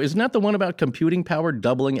so. Isn't that the one about computing power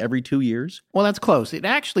doubling every 2 years? Well, that's close. It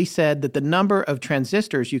actually said that the number of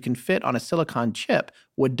transistors you can fit on a silicon chip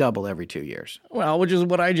would double every 2 years. Well, which is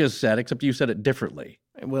what I just said, except you said it differently.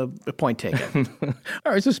 Well, point taken.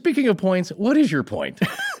 All right, so speaking of points, what is your point?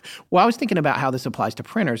 Well, I was thinking about how this applies to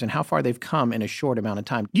printers and how far they've come in a short amount of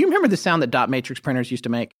time. Do you remember the sound that dot matrix printers used to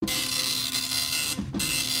make?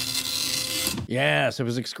 Yes, it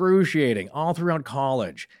was excruciating all throughout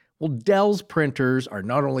college. Well, Dell's printers are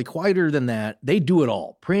not only quieter than that, they do it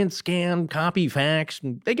all. Print, scan, copy, fax,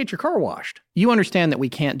 and they get your car washed. You understand that we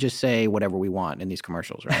can't just say whatever we want in these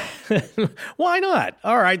commercials, right? Why not?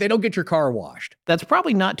 All right, they don't get your car washed. That's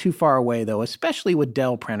probably not too far away, though, especially with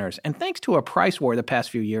Dell printers. And thanks to a price war the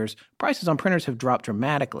past few years, prices on printers have dropped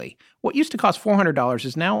dramatically. What used to cost $400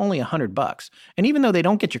 is now only $100. And even though they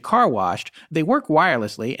don't get your car washed, they work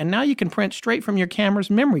wirelessly, and now you can print straight from your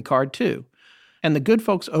camera's memory card, too. And the good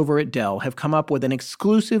folks over at Dell have come up with an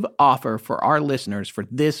exclusive offer for our listeners for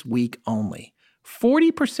this week only.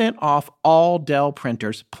 40% off all Dell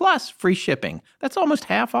printers, plus free shipping. That's almost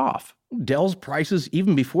half off. Dell's prices,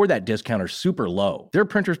 even before that discount, are super low. Their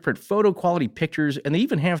printers print photo-quality pictures, and they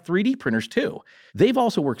even have 3D printers, too. They've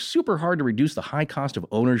also worked super hard to reduce the high cost of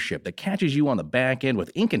ownership that catches you on the back end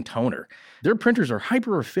with ink and toner. Their printers are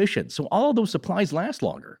hyper-efficient, so all of those supplies last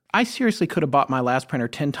longer. I seriously could have bought my last printer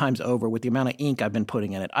 10 times over with the amount of ink I've been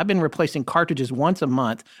putting in it. I've been replacing cartridges once a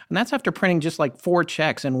month, and that's after printing just like 4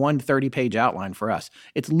 checks and one 30-page outline for us.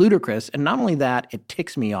 It's ludicrous, and not only that, it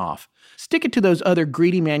ticks me off. Stick it to those other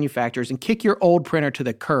greedy manufacturers and kick your old printer to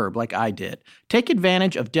the curb like I did. Take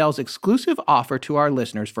advantage of Dell's exclusive offer to our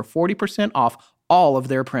listeners for 40% off all of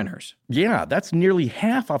their printers. Yeah, that's nearly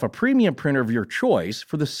half off a premium printer of your choice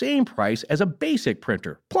for the same price as a basic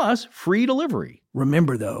printer, plus free delivery.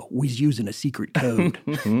 Remember, though, we's using a secret code.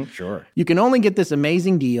 Sure. You can only get this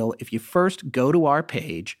amazing deal if you first go to our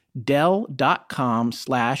page,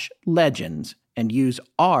 Dell.com/legends, and use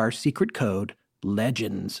our secret code,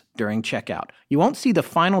 LEGENDS, during checkout. You won't see the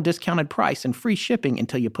final discounted price and free shipping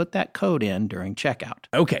until you put that code in during checkout.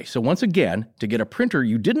 Okay, so once again, to get a printer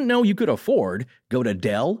you didn't know you could afford, go to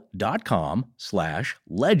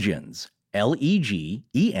Dell.com/legends,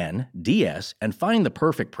 LEGENDS, and find the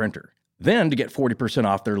perfect printer. Then, to get 40%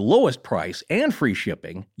 off their lowest price and free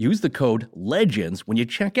shipping, use the code LEGENDS when you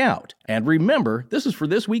check out. And remember, this is for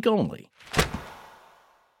this week only.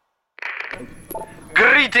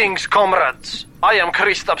 Greetings, comrades. I am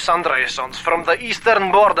Kristaps Andreassons from the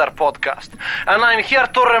Eastern Border podcast, and I'm here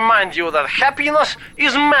to remind you that happiness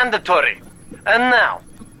is mandatory. And now,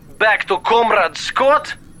 back to Comrade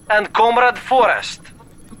Scott and Comrade Forrest.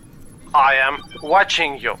 I am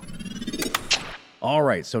watching you. All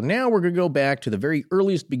right, so now we're going to go back to the very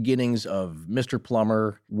earliest beginnings of Mr.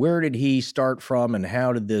 Plummer. Where did he start from and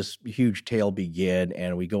how did this huge tale begin?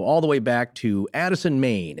 And we go all the way back to Addison,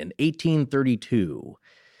 Maine in 1832.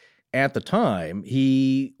 At the time,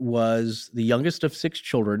 he was the youngest of 6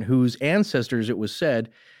 children whose ancestors, it was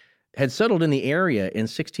said, had settled in the area in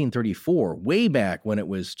 1634, way back when it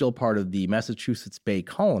was still part of the Massachusetts Bay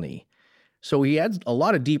Colony. So he had a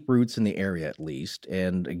lot of deep roots in the area, at least,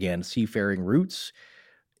 and again, seafaring roots.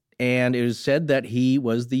 And it is said that he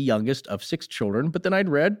was the youngest of 6 children, but then I'd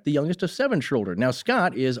read the youngest of 7 children. Now,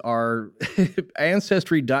 Scott is our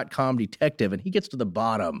Ancestry.com detective, and he gets to the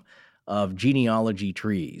bottom of genealogy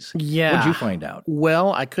trees. Yeah. What'd you find out?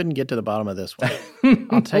 Well, I couldn't get to the bottom of this one.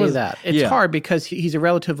 I'll tell you that. It's hard because he's a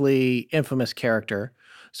relatively infamous character.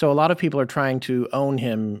 So a lot of people are trying to own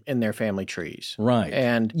him in their family trees. Right.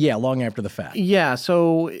 And yeah, long after the fact. Yeah,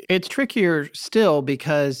 so it's trickier still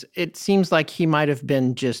because it seems like he might have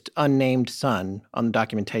been just unnamed son on the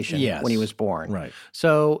documentation when he was born. Right.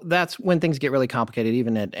 So that's when things get really complicated,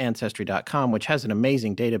 even at Ancestry.com, which has an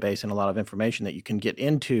amazing database and a lot of information that you can get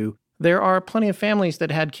into. There are plenty of families that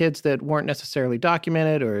had kids that weren't necessarily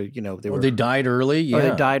documented or, they died early. Or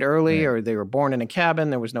they died early or they were born in a cabin.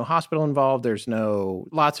 There was no hospital involved. There's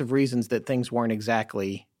lots of reasons that things weren't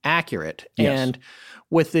exactly accurate. Yes. And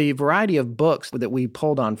with the variety of books that we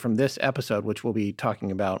pulled on from this episode, which we'll be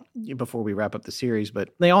talking about before we wrap up the series, but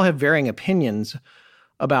they all have varying opinions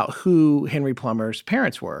about who Henry Plummer's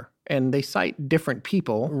parents were. And they cite different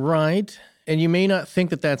people. Right. And you may not think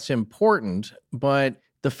that that's important, but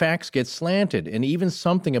the facts get slanted, and even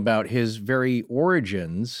something about his very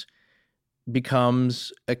origins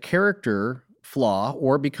becomes a character flaw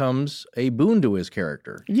or becomes a boon to his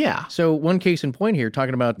character. Yeah. So one case in point here,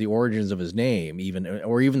 talking about the origins of his name, even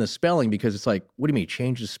the spelling, because it's like, what do you mean, he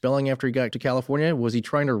changed his spelling after he got to California? Was he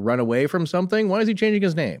trying to run away from something? Why is he changing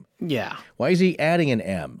his name? Yeah. Why is he adding an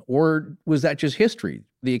M? Or was that just history?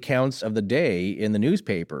 The accounts of the day in the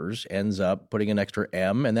newspapers ends up putting an extra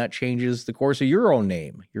M, and that changes the course of your own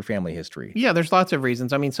name, your family history. Yeah, there's lots of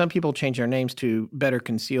reasons. I mean, some people change their names to better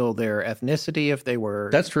conceal their ethnicity if they were...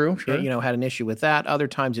 That's true, sure. Had an issue with that. Other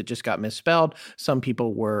times it just got misspelled. Some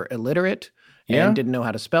people were illiterate and didn't know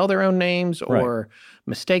how to spell their own names, or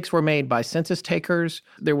mistakes were made by census takers.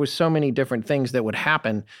 There was so many different things that would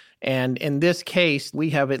happen. And in this case,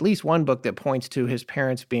 we have at least one book that points to his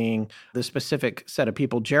parents being the specific set of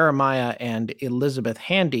people, Jeremiah and Elizabeth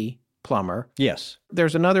Handy Plummer. Yes.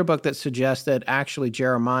 There's another book that suggests that actually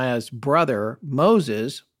Jeremiah's brother,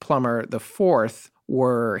 Moses Plummer IV,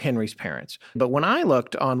 were Henry's parents. But when I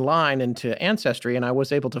looked online into Ancestry, and I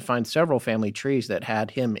was able to find several family trees that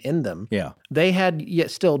had him in them, they had yet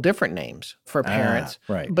still different names for parents.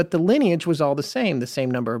 Right. But the lineage was all the same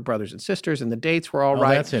number of brothers and sisters, and the dates were all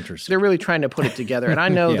right. That's interesting. They're really trying to put it together. And I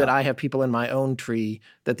know that I have people in my own tree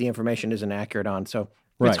that the information isn't accurate on. So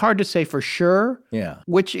it's hard to say for sure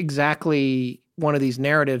which exactly one of these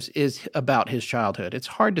narratives is about his childhood. It's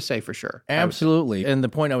hard to say for sure. Absolutely. And the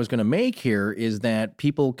point I was going to make here is that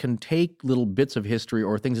people can take little bits of history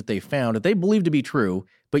or things that they found that they believe to be true,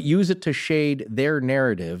 but use it to shade their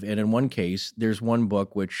narrative. And in one case, there's one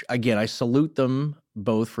book which, again, I salute them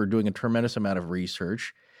both for doing a tremendous amount of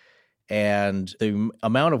research. And the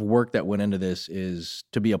amount of work that went into this is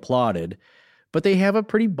to be applauded. But they have a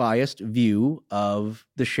pretty biased view of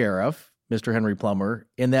the sheriff, Mr. Henry Plummer,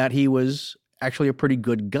 in that he was actually a pretty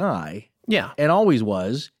good guy. Yeah. And always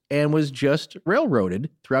was, and was just railroaded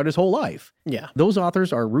throughout his whole life. Yeah. Those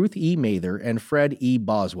authors are Ruth E. Mather and Fred E.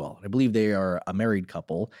 Boswell. I believe they are a married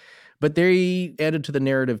couple. But they added to the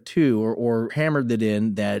narrative too, or hammered it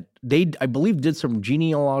in, that they, I believe, did some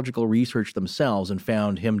genealogical research themselves and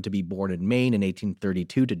found him to be born in Maine in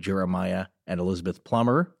 1832 to Jeremiah and Elizabeth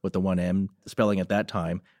Plummer, with the one M spelling at that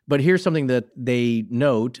time. But here's something that they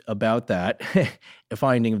note about that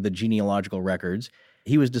finding of the genealogical records.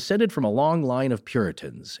 He was descended from a long line of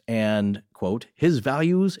Puritans, and, quote, his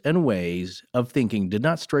values and ways of thinking did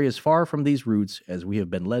not stray as far from these roots as we have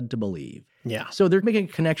been led to believe. Yeah. So they're making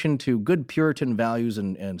a connection to good Puritan values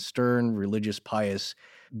and stern, religious, pious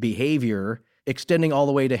behavior extending all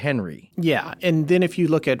the way to Henry. Yeah. And then if you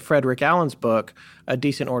look at Frederick Allen's book, A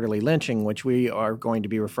Decent Orderly Lynching, which we are going to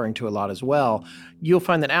be referring to a lot as well, you'll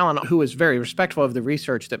find that Allen, who is very respectful of the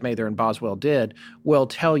research that Mather and Boswell did, will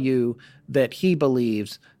tell you that he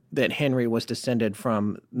believes that Henry was descended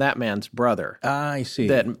from that man's brother. I see.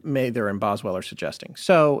 That Mather and Boswell are suggesting.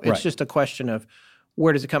 So it's just a question of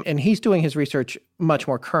where does it come? And he's doing his research much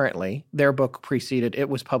more currently. Their book preceded, it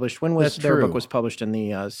was published, when was their book was published in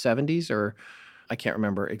the 70s, or I can't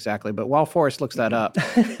remember exactly, but while Forrest looks that up,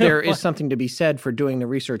 there is something to be said for doing the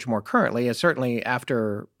research more currently, and certainly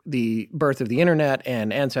after the birth of the internet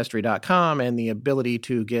and Ancestry.com and the ability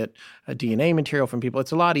to get DNA material from people.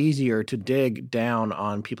 It's a lot easier to dig down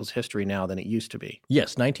on people's history now than it used to be.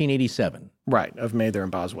 Yes, 1987. Right, of Mather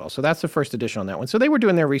and Boswell. So that's the first edition on that one. So they were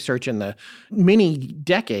doing their research in the many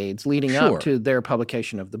decades leading up to their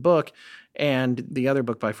publication of the book. And the other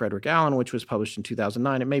book by Frederick Allen, which was published in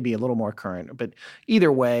 2009, it may be a little more current. But either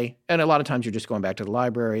way, and a lot of times you're just going back to the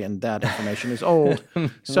library and that information is old.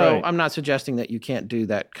 So I'm not suggesting that you can't do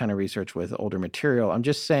that kind of research with older material. I'm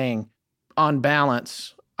just saying, on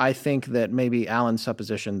balance, I think that maybe Allen's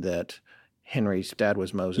supposition that Henry's dad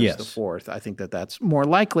was Moses the Fourth, I think that that's more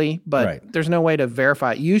likely, but there's no way to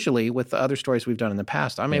verify it. Usually with the other stories we've done in the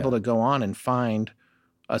past, I'm able to go on and find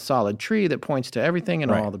a solid tree that points to everything and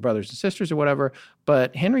all the brothers and sisters or whatever.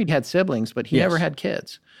 But Henry had siblings, but he never had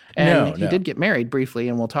kids. And he did get married briefly,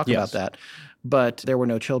 and we'll talk about that. But there were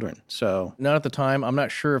no children, so... Not at the time. I'm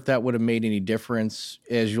not sure if that would have made any difference.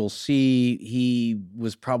 As you'll see, he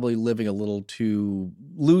was probably living a little too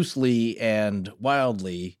loosely and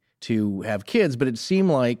wildly to have kids, but it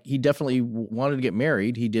seemed like he definitely wanted to get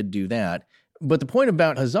married. He did do that. But the point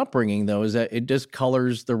about his upbringing, though, is that it just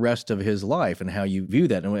colors the rest of his life and how you view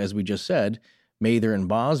that. And as we just said, Mather and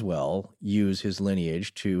Boswell use his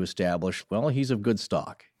lineage to establish, well, he's of good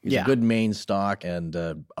stock. He's a good Maine stock and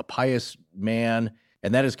a pious man,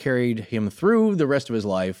 and that has carried him through the rest of his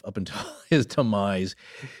life up until his demise.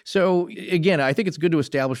 So, again, I think it's good to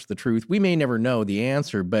establish the truth. We may never know the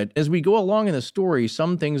answer, but as we go along in the story,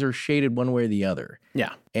 some things are shaded one way or the other.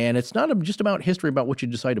 Yeah. And it's not just about history, about what you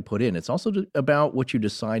decide to put in. It's also about what you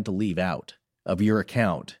decide to leave out of your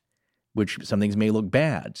account, which some things may look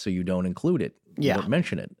bad, so you don't include it. You don't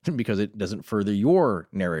mention it because it doesn't further your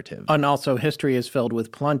narrative. And also, history is filled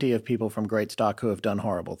with plenty of people from great stock who have done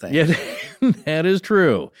horrible things. Yeah, that is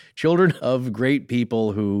true. Children of great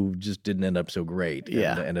people who just didn't end up so great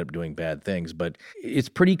and ended up doing bad things. But it's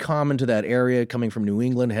pretty common to that area, coming from New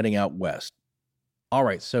England, heading out west. All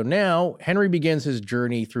right, so now Henry begins his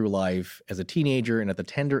journey through life as a teenager, and at the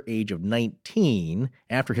tender age of 19,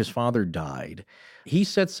 after his father died, he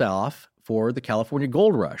sets off for the California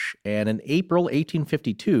Gold Rush. And in April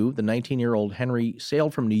 1852, the 19-year-old Henry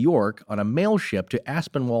sailed from New York on a mail ship to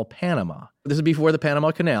Aspinwall, Panama. This is before the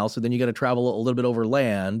Panama Canal, so then you got to travel a little bit over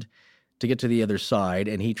land to get to the other side,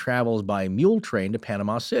 and he travels by mule train to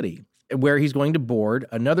Panama City, where he's going to board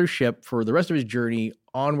another ship for the rest of his journey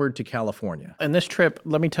onward to California. And this trip,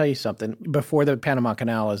 let me tell you something, before the Panama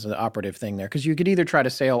Canal is an operative thing there, because you could either try to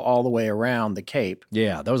sail all the way around the Cape.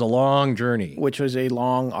 Yeah, that was a long journey. Which was a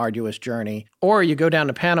long, arduous journey. Or you go down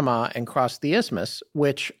to Panama and cross the Isthmus,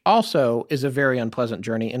 which also is a very unpleasant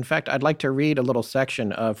journey. In fact, I'd like to read a little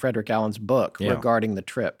section of Frederick Allen's book regarding the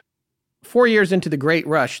trip. 4 years into the Great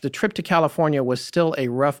Rush, the trip to California was still a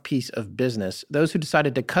rough piece of business. Those who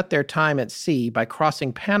decided to cut their time at sea by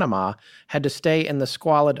crossing Panama had to stay in the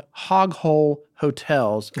squalid hog-hole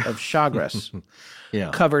hotels of Chagres.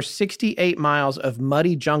 Cover 68 miles of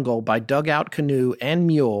muddy jungle by dugout canoe and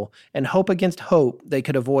mule, and hope against hope they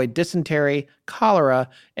could avoid dysentery, cholera,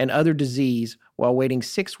 and other disease while waiting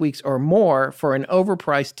 6 weeks or more for an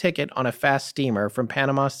overpriced ticket on a fast steamer from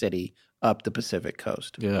Panama City up the Pacific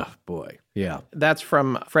coast. Yeah, boy. Yeah. That's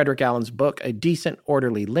from Frederick Allen's book, A Decent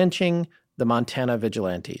Orderly Lynching, The Montana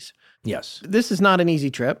Vigilantes. Yes. This is not an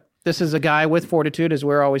easy trip. This is a guy with fortitude, as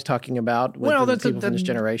we're always talking about with the people from this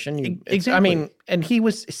generation. Exactly. I mean, and he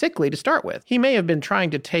was sickly to start with. He may have been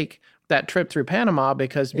trying to take that trip through Panama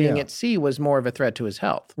because being at sea was more of a threat to his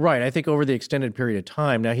health. Right. I think over the extended period of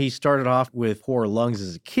time, now he started off with poor lungs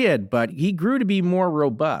as a kid, but he grew to be more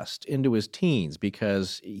robust into his teens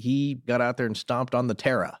because he got out there and stomped on the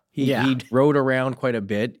Terra. He rode around quite a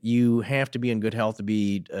bit. You have to be in good health to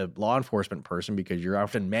be a law enforcement person because you're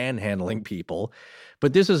often manhandling people.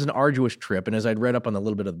 But this is an arduous trip. And as I'd read up on a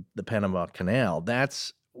little bit of the Panama Canal,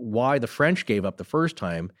 that's why the French gave up the first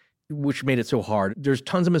time, which made it so hard. There's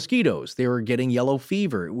tons of mosquitoes. They were getting yellow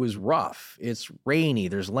fever. It was rough. It's rainy.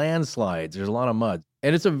 There's landslides. There's a lot of mud.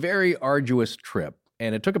 And it's a very arduous trip.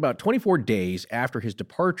 And it took about 24 days after his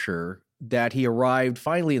departure that he arrived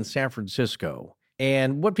finally in San Francisco.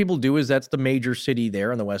 And what people do is that's the major city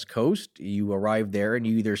there on the West Coast. You arrive there and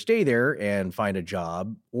you either stay there and find a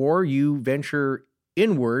job, or you venture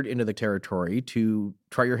inward into the territory to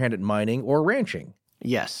try your hand at mining or ranching.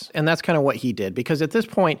 Yes, and that's kind of what he did, because at this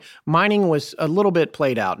point, mining was a little bit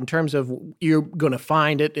played out in terms of you're going to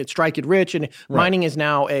find it, strike it rich, and mining is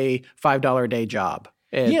now a $5 a day job.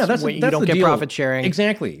 That's you don't get deal. Profit sharing.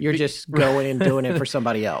 Exactly. You're just going and doing it for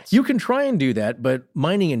somebody else. You can try and do that, but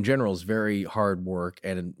mining in general is very hard work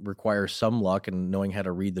and it requires some luck and knowing how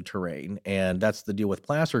to read the terrain. And that's the deal with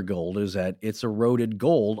placer gold, is that it's eroded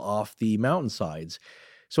gold off the mountainsides.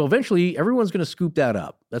 So eventually, everyone's going to scoop that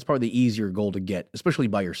up. That's probably the easier gold to get, especially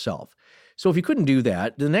by yourself. So if you couldn't do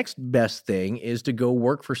that, the next best thing is to go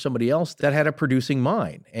work for somebody else that had a producing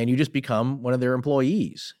mine, and you just become one of their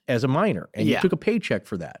employees as a miner, and you took a paycheck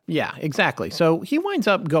for that. Yeah, exactly. So he winds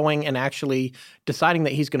up going and actually deciding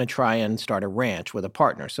that he's going to try and start a ranch with a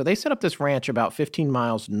partner. So they set up this ranch about 15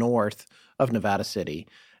 miles north of Nevada City.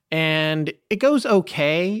 And it goes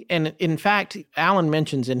okay. And in fact, Alan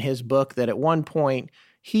mentions in his book that at one point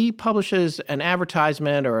he publishes an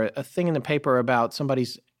advertisement or a thing in the paper about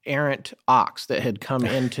somebody's errant ox that had come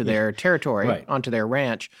into their territory, onto their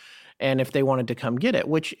ranch, and if they wanted to come get it,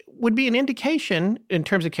 which would be an indication in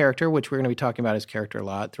terms of character, which we're going to be talking about his character a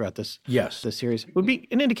lot throughout this series, would be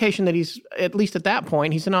an indication that he's, at least at that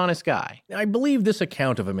point, he's an honest guy. I believe this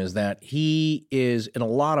account of him is that he is, in a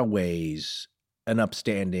lot of ways, an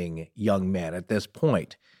upstanding young man at this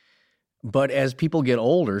point. But as people get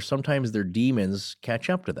older, sometimes their demons catch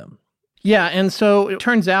up to them. Yeah, and so it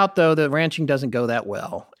turns out, though, the ranching doesn't go that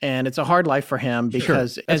well. And it's a hard life for him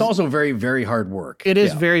because... It's also very, very hard work. It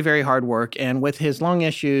is very, very hard work. And with his lung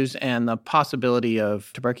issues and the possibility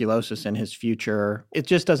of tuberculosis in his future, it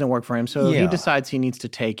just doesn't work for him. So he decides he needs to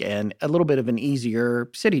take a little bit of an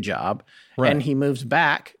easier city job. Right. And he moves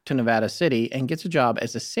back to Nevada City and gets a job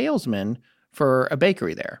as a salesman for a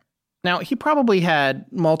bakery there. Now, he probably had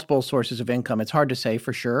multiple sources of income. It's hard to say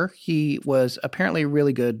for sure. He was apparently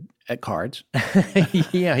really good at cards. He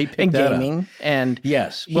picked and that gaming. Up. And he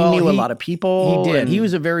knew a lot of people. He did. He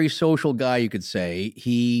was a very social guy, you could say.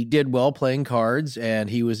 He did well playing cards, and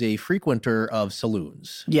he was a frequenter of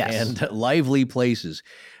saloons. Yes. And lively places.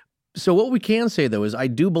 So what we can say, though, is I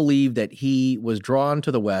do believe that he was drawn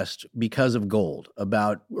to the West because of gold,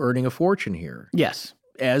 about earning a fortune here. Yes.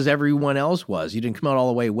 As everyone else was. You didn't come out all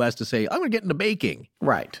the way west to say, I'm going to get into baking.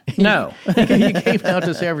 Right. No. You came out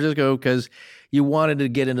to San Francisco because you wanted to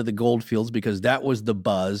get into the gold fields because that was the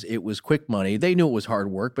buzz. It was quick money. They knew it was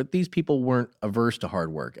hard work, but these people weren't averse to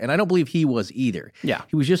hard work. And I don't believe he was either. Yeah.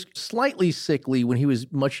 He was just slightly sickly when he was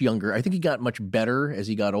much younger. I think he got much better as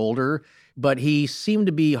he got older, but he seemed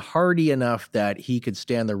to be hardy enough that he could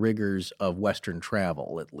stand the rigors of Western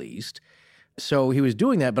travel, at least. So he was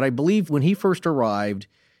doing that, but I believe when he first arrived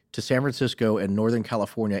to San Francisco and Northern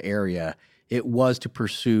California area, it was to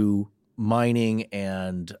pursue mining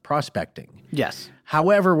and prospecting. Yes.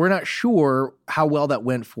 However, we're not sure how well that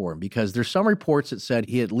went for him because there's some reports that said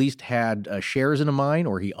he at least had shares in a mine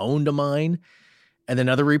or he owned a mine. And then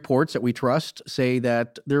other reports that we trust say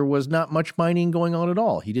that there was not much mining going on at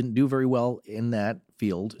all. He didn't do very well in that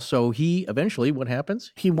field. So he eventually, what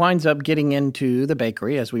happens? He winds up getting into the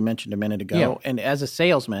bakery, as we mentioned a minute ago, and as a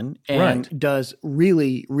salesman, and does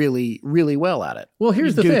really, really, really well at it. Well,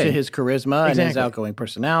 here's the thing. Due to his charisma and his outgoing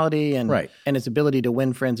personality and his ability to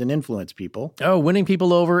win friends and influence people. Oh, winning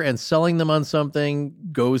people over and selling them on something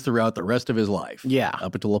goes throughout the rest of his life. Yeah.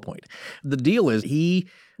 Up until a point. The deal is he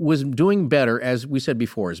was doing better, as we said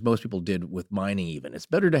before, as most people did with mining even. It's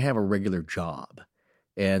better to have a regular job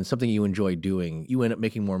and something you enjoy doing. You end up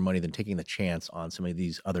making more money than taking the chance on some of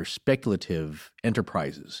these other speculative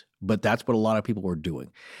enterprises. But that's what a lot of people were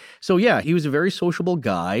doing. So yeah, he was a very sociable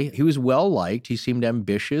guy. He was well-liked. He seemed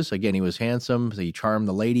ambitious. Again, he was handsome. So he charmed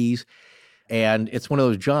the ladies. And it's one of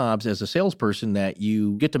those jobs as a salesperson that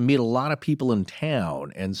you get to meet a lot of people in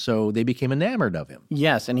town. And so they became enamored of him.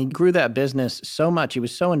 Yes, and he grew that business so much. He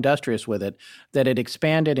was so industrious with it that it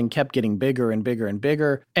expanded and kept getting bigger and bigger and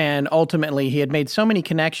bigger. And ultimately, he had made so many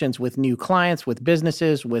connections with new clients, with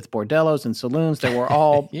businesses, with bordellos and saloons that were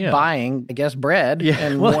all buying, I guess, bread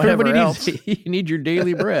and whatever else. You need your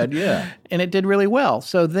daily bread, And it did really well.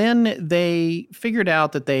 So then they figured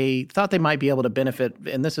out that they thought they might be able to benefit,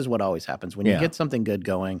 and this is what always happens. When you get something good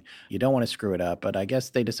going, you don't want to screw it up. But I guess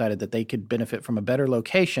they decided that they could benefit from a better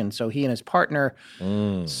location. So he and his partner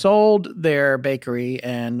sold their bakery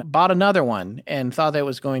and bought another one and thought that it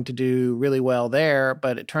was going to do really well there.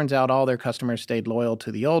 But it turns out all their customers stayed loyal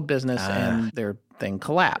to the old business and their thing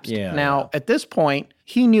collapsed. Now, at this point,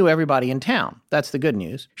 he knew everybody in town. That's the good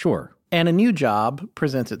news. Sure. And a new job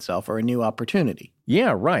presents itself, or a new opportunity.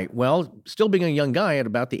 Yeah, right. Well, still being a young guy at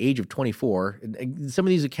about the age of 24, some of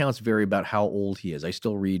these accounts vary about how old he is. I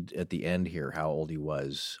still read at the end here how old he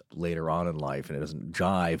was later on in life, and it doesn't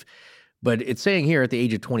jive. But it's saying here at the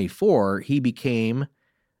age of 24, he became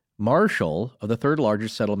marshal of the third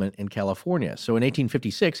largest settlement in California. So in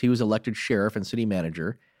 1856, he was elected sheriff and city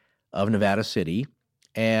manager of Nevada City,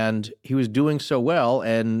 and he was doing so well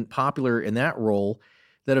and popular in that role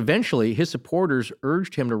that eventually his supporters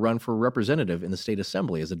urged him to run for representative in the state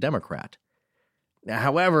assembly as a Democrat. Now,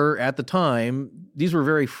 however, at the time, these were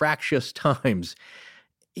very fractious times,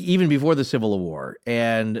 even before the Civil War,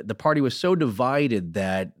 and the party was so divided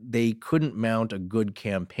that they couldn't mount a good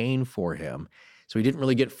campaign for him. So he didn't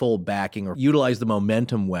really get full backing or utilize the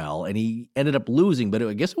momentum well, and he ended up losing, but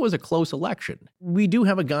I guess it was a close election. We do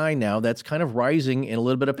have a guy now that's kind of rising in a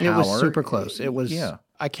little bit of power. It was super close. It was,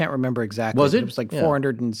 I can't remember exactly. Was it? It was like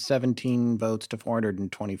 417 votes to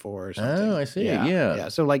 424 or something. Oh, I see. Yeah.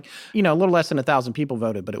 So like, a little less than 1,000 people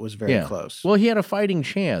voted, but it was very close. Well, he had a fighting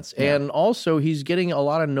chance. Yeah. And also he's getting a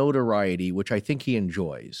lot of notoriety, which I think he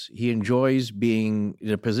enjoys. He enjoys being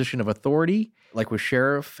in a position of authority. Like with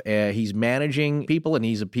sheriff, he's managing people and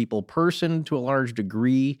he's a people person to a large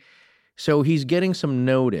degree. So he's getting some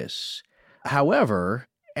notice. However,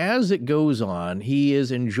 as it goes on, he is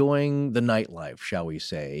enjoying the nightlife, shall we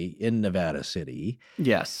say, in Nevada City.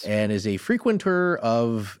 Yes. And is a frequenter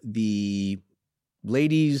of the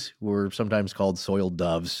ladies who are sometimes called soiled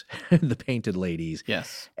doves, the painted ladies.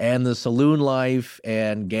 Yes. And the saloon life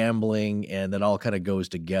and gambling, and that all kind of goes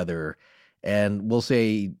together. And we'll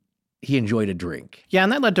say he enjoyed a drink. Yeah,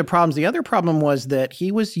 and that led to problems. The other problem was that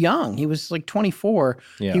he was young. He was like 24.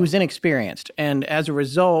 Yeah. He was inexperienced. And as a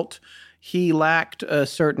result, he lacked a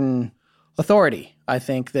certain authority, I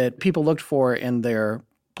think, that people looked for in their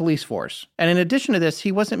police force. And in addition to this,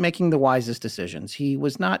 he wasn't making the wisest decisions. He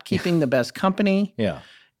was not keeping the best company. Yeah.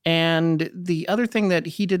 And the other thing that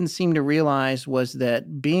he didn't seem to realize was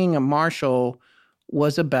that being a marshal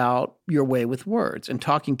was about your way with words and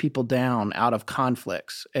talking people down out of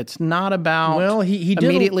conflicts. It's not about he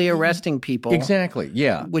immediately arresting people. Exactly,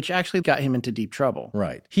 yeah. Which actually got him into deep trouble.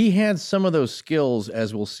 Right. He had some of those skills,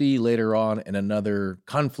 as we'll see later on in another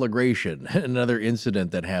conflagration, another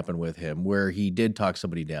incident that happened with him where he did talk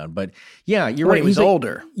somebody down. But yeah, you're right. He was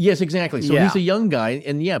older. Yes, exactly. So he's a young guy.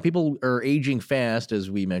 And yeah, people are aging fast, as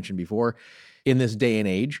we mentioned before, in this day and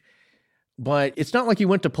age. But it's not like you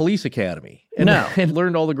went to police academy and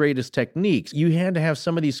learned all the greatest techniques. You had to have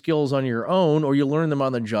some of these skills on your own, or you learned them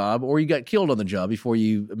on the job, or you got killed on the job before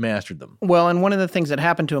you mastered them. Well, and one of the things that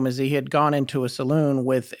happened to him is he had gone into a saloon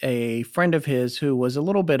with a friend of his who was a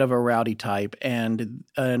little bit of a rowdy type, and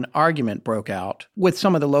an argument broke out with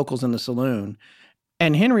some of the locals in the saloon.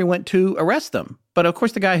 And Henry went to arrest them. But of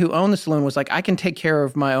course, the guy who owned the saloon was like, I can take care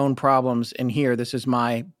of my own problems in here. This is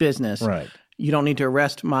my business. Right. You don't need to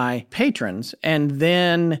arrest my patrons. And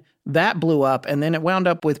then that blew up, and then it wound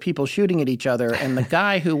up with people shooting at each other. And the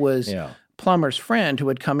guy who was Plummer's friend who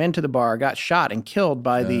had come into the bar got shot and killed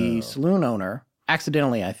by the saloon owner,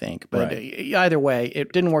 accidentally, I think. But either way,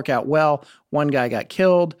 it didn't work out well. One guy got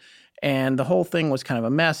killed, and the whole thing was kind of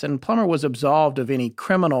a mess. And Plummer was absolved of any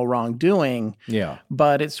criminal wrongdoing,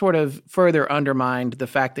 but it sort of further undermined the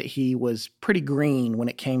fact that he was pretty green when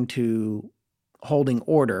it came to holding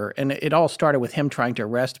order. And it all started with him trying to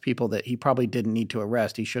arrest people that he probably didn't need to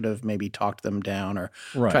arrest. He should have maybe talked them down or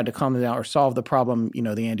tried to calm them down or solve the problem,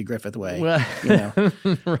 the Andy Griffith way. Well,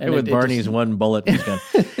 with Barney's one bullet gun.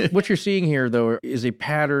 What you're seeing here, though, is a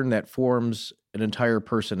pattern that forms an entire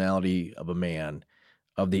personality of a man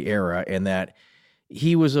of the era, and that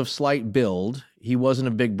he was of slight build. He wasn't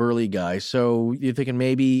a big burly guy. So you're thinking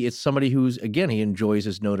maybe it's somebody who's, again, he enjoys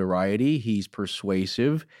his notoriety. He's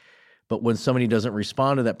persuasive. But when somebody doesn't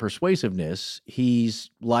respond to that persuasiveness, he's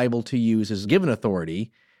liable to use his given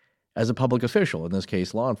authority as a public official, in this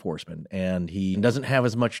case, law enforcement, and he doesn't have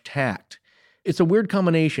as much tact. It's a weird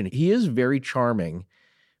combination. He is very charming,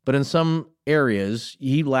 but in some areas,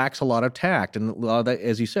 he lacks a lot of tact. And a lot of that,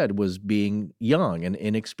 as you said, was being young and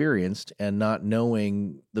inexperienced and not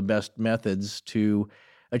knowing the best methods to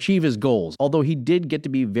achieve his goals. Although he did get to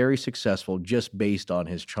be very successful just based on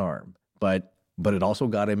his charm. But it also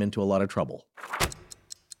got him into a lot of trouble.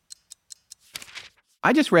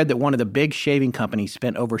 I just read that one of the big shaving companies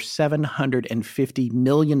spent over $750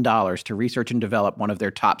 million to research and develop one of their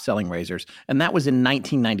top-selling razors, and that was in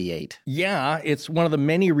 1998. Yeah, it's one of the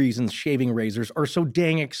many reasons shaving razors are so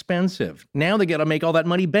dang expensive. Now they got to make all that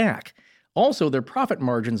money back. Also, their profit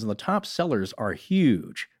margins in the top sellers are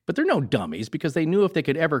huge. But they're no dummies because they knew if they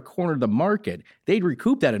could ever corner the market, they'd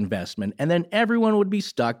recoup that investment, and then everyone would be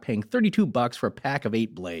stuck paying $32 for a pack of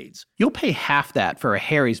 8 blades. You'll pay half that for a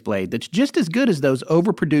Harry's blade that's just as good as those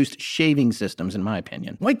overproduced shaving systems, in my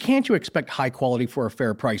opinion. Why can't you expect high quality for a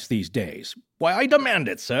fair price these days? Why, I demand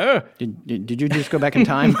it, sir. Did you just go back in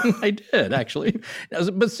time? I did, actually.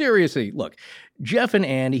 But seriously, look, Jeff and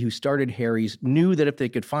Andy, who started Harry's, knew that if they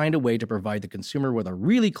could find a way to provide the consumer with a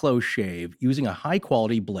really close shave using a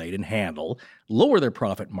high-quality blade and handle, lower their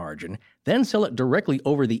profit margin, then sell it directly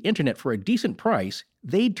over the internet for a decent price,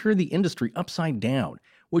 they'd turn the industry upside down,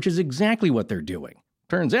 which is exactly what they're doing.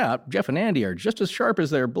 Turns out, Jeff and Andy are just as sharp as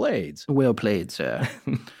their blades. Well played, sir.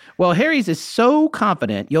 Well, Harry's is so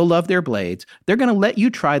confident you'll love their blades, they're going to let you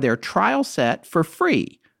try their trial set for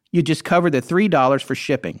free. You just cover the $3 for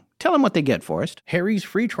shipping. Tell them what they get, Forrest. Harry's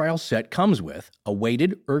free trial set comes with a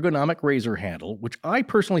weighted ergonomic razor handle, which I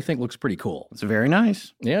personally think looks pretty cool. It's very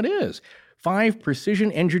nice. Yeah, it is. 5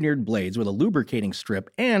 precision-engineered blades with a lubricating strip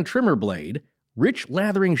and trimmer blade, rich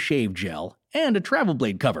lathering shave gel, and a travel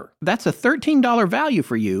blade cover. That's a $13 value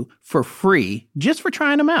for you for free just for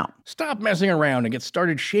trying them out. Stop messing around and get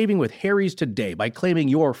started shaving with Harry's today by claiming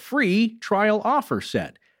your free trial offer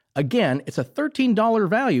set. Again, it's a $13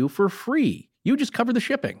 value for free. You just cover the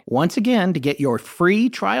shipping. Once again, to get your free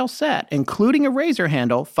trial set, including a razor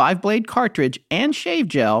handle, 5-blade cartridge, and shave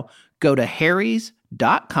gel, go to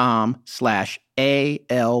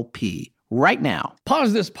harrys.com/ALP right now.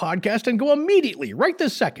 Pause this podcast and go immediately, right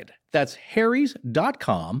this second. That's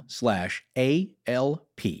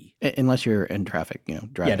harrys.com/ALP. Unless you're in traffic,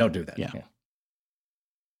 driving. Yeah, don't do that. Yeah.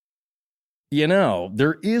 You know,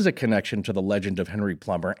 there is a connection to the legend of Henry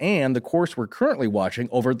Plummer and the course we're currently watching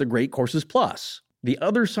over at the Great Courses Plus. The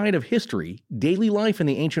Other Side of History, Daily Life in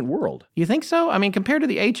the Ancient World. You think so? I mean, compared to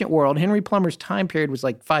the ancient world, Henry Plummer's time period was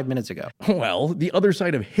like 5 minutes ago. Well, the Other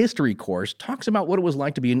Side of History course talks about what it was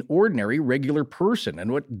like to be an ordinary, regular person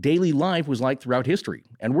and what daily life was like throughout history.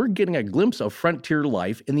 And we're getting a glimpse of frontier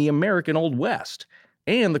life in the American Old West.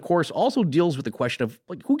 And the course also deals with the question of,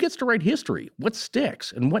 who gets to write history? What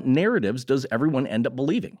sticks? And what narratives does everyone end up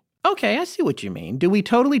believing? Okay, I see what you mean. Do we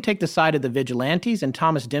totally take the side of the vigilantes and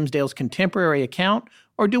Thomas Dimsdale's contemporary account?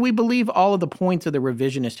 Or do we believe all of the points of the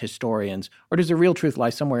revisionist historians? Or does the real truth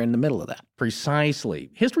lie somewhere in the middle of that?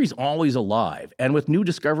 Precisely. History's always alive. And with new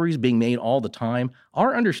discoveries being made all the time,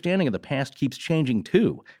 our understanding of the past keeps changing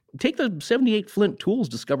too. Take the 78 flint tools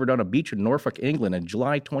discovered on a beach in Norfolk, England in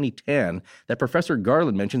July 2010 that Professor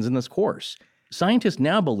Garland mentions in this course. Scientists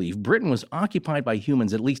now believe Britain was occupied by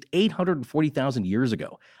humans at least 840,000 years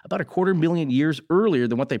ago, about 250,000 years earlier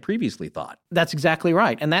than what they previously thought. That's exactly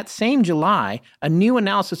right. And that same July, a new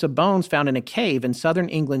analysis of bones found in a cave in southern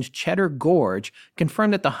England's Cheddar Gorge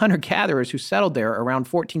confirmed that the hunter-gatherers who settled there around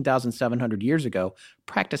 14,700 years ago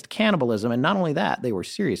practiced cannibalism, and not only that, they were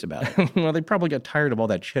serious about it. Well, they probably got tired of all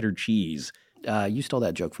that cheddar cheese. You stole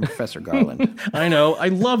that joke from Professor Garland. I know. I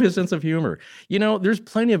love his sense of humor. You know, there's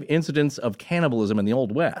plenty of incidents of cannibalism in the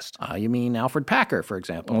Old West. You mean Alfred Packer, for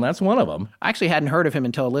example? Well, that's one of them. I actually hadn't heard of him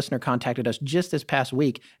until a listener contacted us just this past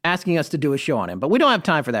week asking us to do a show on him, but we don't have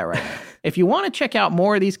time for that right now. If you want to check out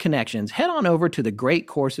more of these connections, head on over to the Great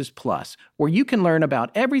Courses Plus, where you can learn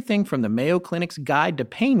about everything from the Mayo Clinic's Guide to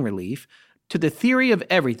Pain Relief to the Theory of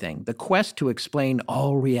Everything, the quest to explain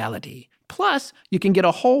all reality. Plus, you can get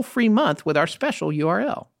a whole free month with our special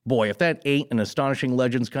URL. Boy, if that ain't an Astonishing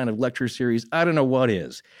Legends kind of lecture series, I don't know what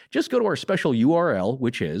is. Just go to our special URL,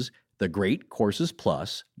 which is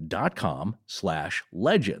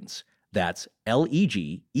thegreatcoursesplus.com/legends. That's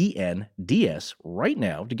LEGENDS right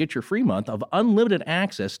now to get your free month of unlimited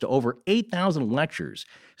access to over 8,000 lectures,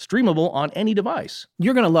 streamable on any device.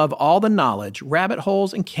 You're going to love all the knowledge, rabbit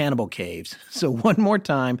holes, and cannibal caves. So one more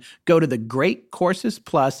time, go to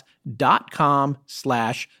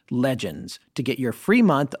thegreatcoursesplus.com/legends to get your free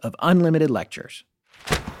month of unlimited lectures.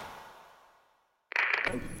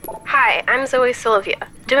 Hi. Hi, I'm Zoe Sylvia.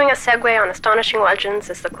 Doing a segue on Astonishing Legends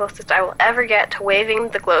is the closest I will ever get to waving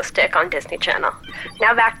the glow stick on Disney Channel.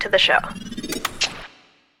 Now back to the show.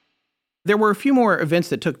 There were a few more events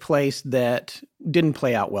that took place that didn't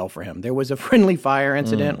play out well for him. There was a friendly fire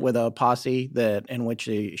incident with a posse in which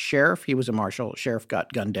a sheriff, he was a marshal, sheriff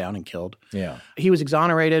got gunned down and killed. Yeah. He was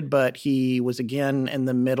exonerated, but he was again in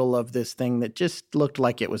the middle of this thing that just looked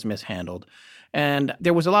like it was mishandled. And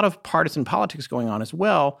there was a lot of partisan politics going on as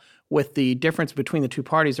well. With the difference between the two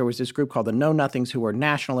parties, there was this group called the Know-Nothings who were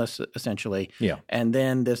nationalists, essentially. Yeah. And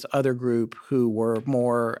then this other group who were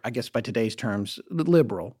more, I guess by today's terms,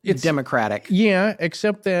 liberal, democratic. Yeah,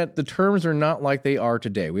 except that the terms are not like they are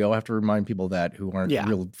today. We all have to remind people that who aren't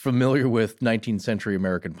real familiar with 19th century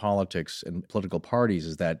American politics and political parties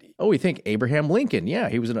is that, we think Abraham Lincoln,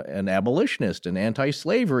 he was an abolitionist and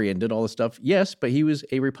anti-slavery and did all this stuff. Yes, but he was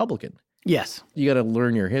a Republican. Yes. You got to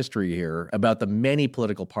learn your history here about the many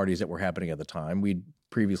political parties that were happening at the time. We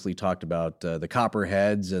previously talked about the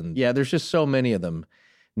Copperheads, and there's just so many of them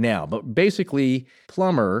now. But basically,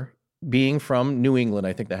 Plummer, being from New England,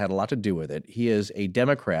 I think that had a lot to do with it. He is a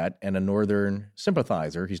Democrat and a Northern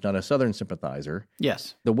sympathizer. He's not a Southern sympathizer.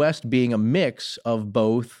 Yes. The West being a mix of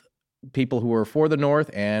both people who are for the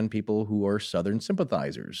North and people who are Southern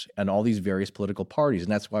sympathizers, and all these various political parties.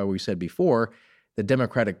 And that's why we said before, the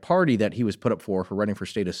Democratic Party that he was put up for running for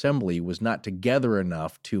state assembly was not together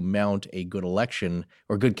enough to mount a good election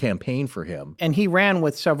or good campaign for him. And he ran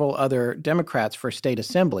with several other Democrats for state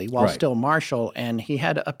assembly while still marshal, and he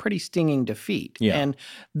had a pretty stinging defeat. Yeah. And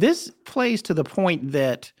this plays to the point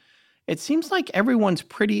that it seems like everyone's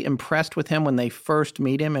pretty impressed with him when they first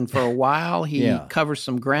meet him, and for a while he covers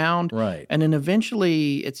some ground. Right. And then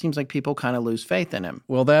eventually it seems like people kind of lose faith in him.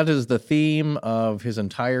 Well, that is the theme of his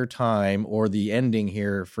entire time, or the ending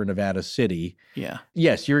here for Nevada City. Yeah.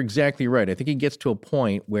 Yes, you're exactly right. I think he gets to a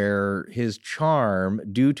point where his charm,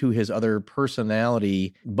 due to his other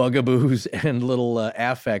personality bugaboos and little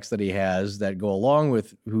affects that he has that go along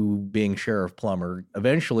with being Sheriff Plummer,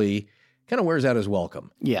 eventually kind of wears out his welcome.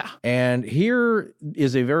 Yeah. And here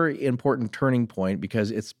is a very important turning point because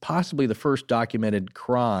it's possibly the first documented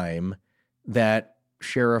crime that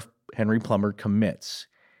Sheriff Henry Plummer commits.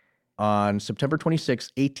 On September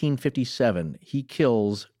 26, 1857, he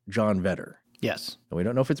kills John Vedder. Yes. And we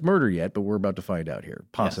don't know if it's murder yet, but we're about to find out here,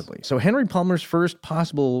 possibly. Yes. So Henry Plummer's first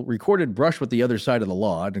possible recorded brush with the other side of the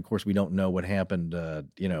law, and of course we don't know what happened,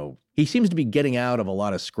 he seems to be getting out of a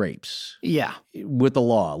lot of scrapes. Yeah. With the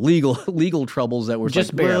law, legal troubles that were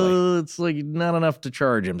just barely. Well, it's like not enough to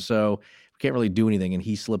charge him, so we can't really do anything, and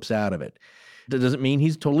he slips out of it. That doesn't mean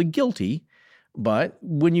he's totally guilty. But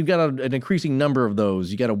when you got an increasing number of those,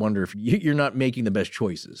 you got to wonder if you're not making the best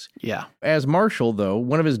choices. Yeah. As marshal, though,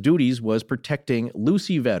 one of his duties was protecting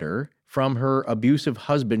Lucy Vedder from her abusive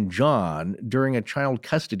husband, John, during a child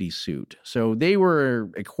custody suit. So they were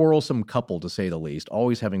a quarrelsome couple, to say the least,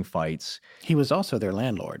 always having fights. He was also their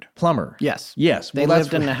landlord. Plummer. Yes. Yes. They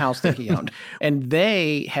lived in the house that he owned. And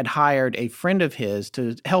they had hired a friend of his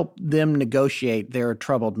to help them negotiate their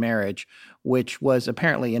troubled marriage, which was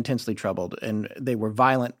apparently intensely troubled. And they were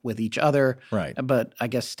violent with each other. Right. But I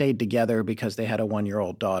guess stayed together because they had a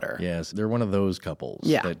 1-year-old daughter. Yes. They're one of those couples.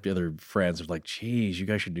 Yeah. That the other friends are like, geez, you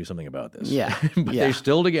guys should do something about this. Yeah. But they're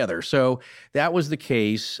still together. So that was the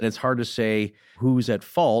case. And it's hard to say who's at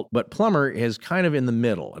fault. But Plummer is kind of in the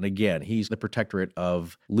middle. And again, he's the protectorate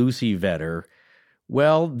of Lucy Vedder.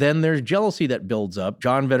 Well, then there's jealousy that builds up.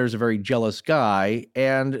 John Vedder's a very jealous guy,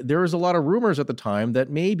 and there was a lot of rumors at the time that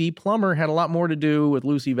maybe Plummer had a lot more to do with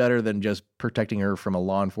Lucy Vedder than just protecting her from a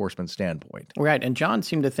law enforcement standpoint. Right, and John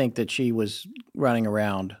seemed to think that she was running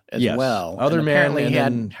around as well. Other men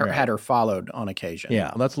apparently had her followed on occasion.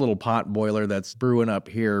 Yeah, that's a little pot boiler that's brewing up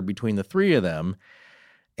here between the three of them.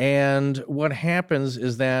 And what happens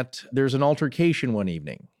is that there's an altercation one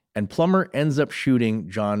evening, and Plummer ends up shooting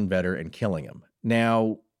John Vedder and killing him.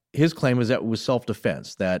 Now, his claim is that it was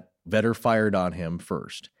self-defense, that Vedder fired on him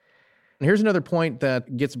first. And here's another point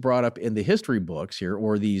that gets brought up in the history books here,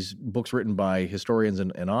 or these books written by historians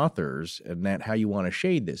and authors, and that how you want to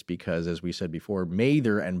shade this, because as we said before,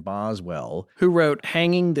 Mather and Boswell, who wrote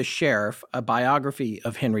Hanging the Sheriff, a biography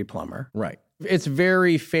of Henry Plummer. Right. It's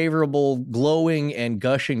very favorable, glowing and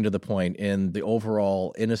gushing to the point in the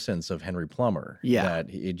overall innocence of Henry Plummer. Yeah. That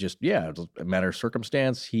it just, it was a matter of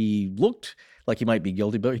circumstance. He looked like he might be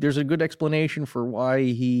guilty, but there's a good explanation for why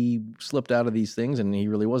he slipped out of these things, and he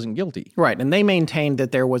really wasn't guilty. Right, and they maintained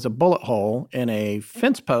that there was a bullet hole in a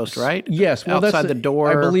fence post, right? Yes. Well, outside the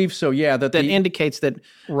door. I believe so, yeah. That indicates that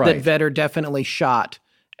Vedder definitely shot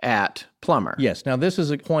at Plummer. Yes. Now, this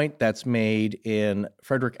is a point that's made in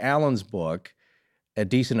Frederick Allen's book, a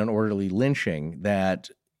decent and orderly lynching, that,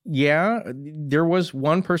 yeah, there was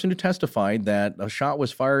one person who testified that a shot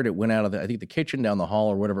was fired. It went out of, I think, the kitchen down the hall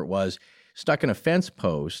or whatever it was, stuck in a fence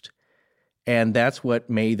post. And that's what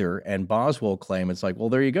Mather and Boswell claim. It's like, well,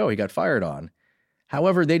 there you go. He got fired on.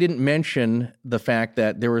 However, they didn't mention the fact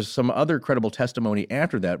that there was some other credible testimony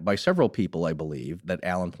after that by several people, I believe, that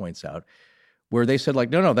Allen points out, where they said, like,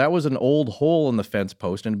 no, that was an old hole in the fence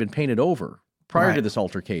post and had been painted over prior to this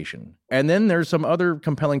altercation. And then there's some other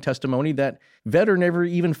compelling testimony that Vedder never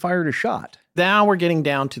even fired a shot. Now we're getting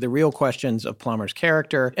down to the real questions of Plummer's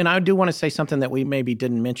character. And I do want to say something that we maybe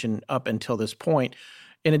didn't mention up until this point.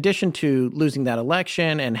 In addition to losing that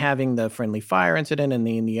election and having the friendly fire incident and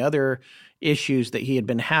the other issues that he had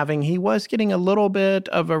been having, he was getting a little bit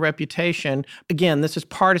of a reputation. Again, this is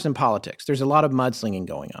partisan politics. There's a lot of mudslinging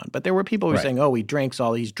going on. But there were people who were saying, oh, he drinks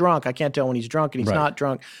all, he's drunk. I can't tell when he's drunk and he's not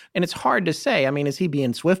drunk. And it's hard to say. I mean, is he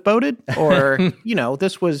being swift-boated? Or,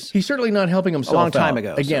 this was... He's certainly not helping himself a long time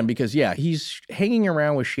ago. Again, because, he's hanging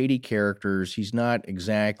around with shady characters. He's not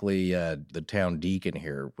exactly the town deacon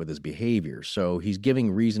here with his behavior. So he's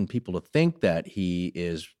giving reason people to think that he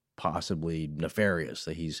is possibly nefarious,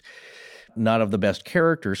 that he's not of the best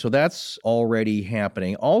character. So that's already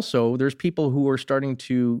happening. Also, there's people who are starting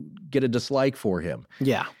to get a dislike for him.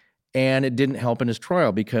 Yeah. And it didn't help in his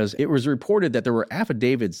trial because it was reported that there were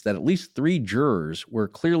affidavits that at least 3 jurors were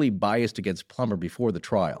clearly biased against Plummer before the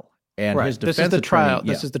trial. And his defense this is the attorney, trial.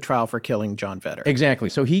 This is the trial for killing John Vedder. Exactly.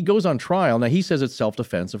 So he goes on trial. Now, he says it's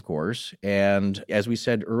self-defense, of course. And as we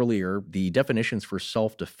said earlier, the definitions for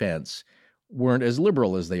self-defense weren't as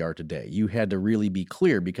liberal as they are today. You had to really be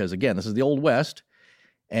clear because, again, this is the Old West,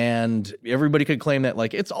 and everybody could claim that,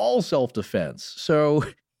 like, it's all self-defense. So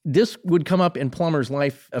this would come up in Plummer's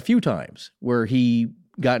life a few times where he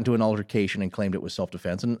got into an altercation and claimed it was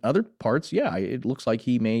self-defense. And other parts, it looks like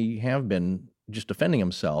he may have been just defending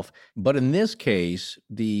himself. But in this case,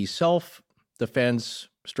 the self-defense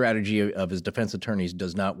strategy of his defense attorneys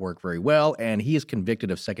does not work very well, and he is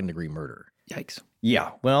convicted of second-degree murder. Yikes.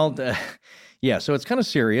 Yeah, well, so it's kind of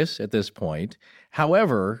serious at this point.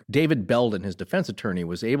 However, David Belden, his defense attorney,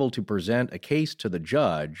 was able to present a case to the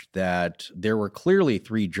judge that there were clearly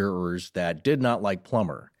 3 jurors that did not like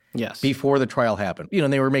Plummer. Yes. Before the trial happened.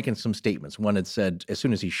 They were making some statements. One had said, as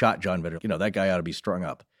soon as he shot John Vedder, that guy ought to be strung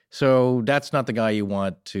up. So that's not the guy you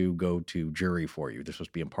want to go to jury for you. They're supposed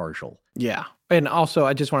to be impartial. Yeah. And also,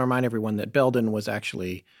 I just want to remind everyone that Belden was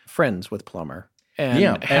actually friends with Plummer.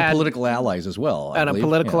 And political allies as well. And a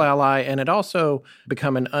political ally, and had also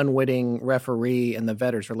become an unwitting referee in the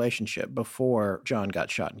Vedder's relationship before John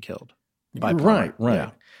got shot and killed by Plummer. Right.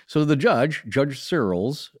 Yeah. So the Judge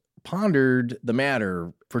Searles, pondered the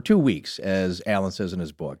matter for 2 weeks, as Allen says in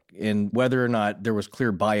his book, in whether or not there was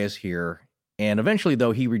clear bias here. And eventually,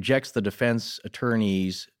 though, he rejects the defense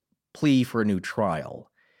attorney's plea for a new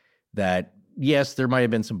trial, that, yes, there might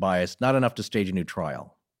have been some bias, not enough to stage a new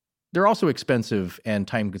trial. They're also expensive and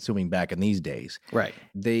time-consuming back in these days. Right.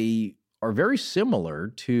 They are very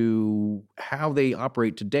similar to how they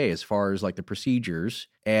operate today as far as, like, the procedures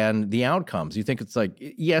and the outcomes. You think it's like,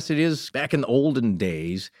 yes, it is back in the olden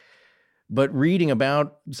days, but reading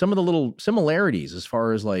about some of the little similarities as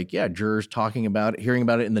far as, like, jurors talking about it, hearing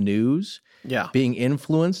about it in the news, being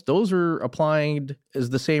influenced, those are applied as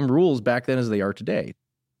the same rules back then as they are today.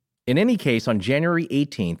 In any case, on January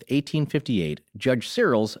 18th, 1858, Judge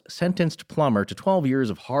Searles sentenced Plummer to 12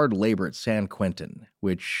 years of hard labor at San Quentin,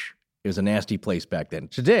 which is a nasty place back then.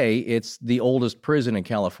 Today, it's the oldest prison in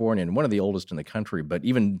California and one of the oldest in the country, but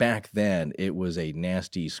even back then, it was a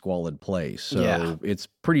nasty, squalid place. So it's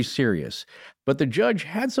pretty serious. But the judge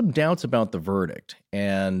had some doubts about the verdict,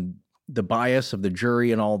 and the bias of the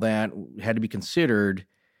jury and all that had to be considered.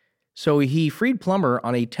 So he freed Plummer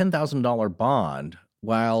on a $10,000 bond,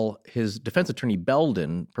 while his defense attorney,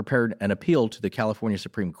 Belden, prepared an appeal to the California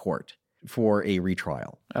Supreme Court for a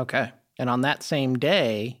retrial. Okay. And on that same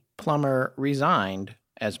day, Plummer resigned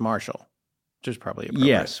as marshal, which is probably appropriate.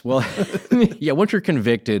 Yes. Well, once you're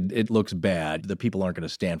convicted, it looks bad. The people aren't going to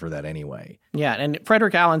stand for that anyway. Yeah, and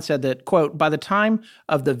Frederick Allen said that, quote, by the time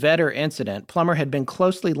of the Vedder incident, Plummer had been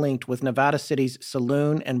closely linked with Nevada City's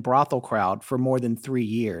saloon and brothel crowd for more than 3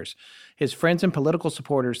 years. His friends and political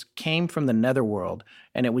supporters came from the netherworld,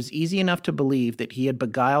 and it was easy enough to believe that he had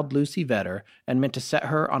beguiled Lucy Vedder and meant to set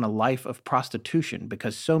her on a life of prostitution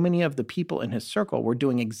because so many of the people in his circle were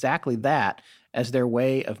doing exactly that as their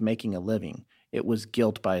way of making a living. It was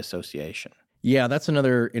guilt by association. Yeah, that's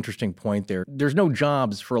another interesting point there. There's no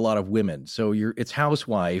jobs for a lot of women. So it's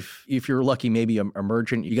housewife. If you're lucky, maybe a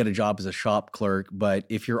merchant, you get a job as a shop clerk. But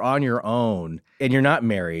if you're on your own and you're not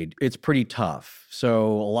married, it's pretty tough.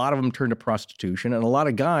 So a lot of them turn to prostitution, and a lot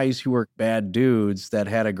of guys who were bad dudes that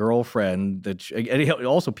had a girlfriend and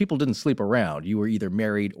also people didn't sleep around. You were either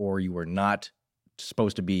married or you were not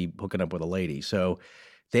supposed to be hooking up with a lady. So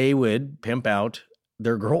they would pimp out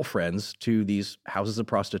their girlfriends to these houses of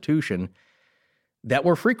prostitution that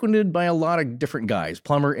were frequented by a lot of different guys,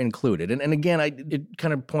 Plummer included. And again, it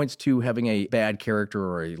kind of points to having a bad character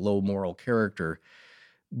or a low moral character.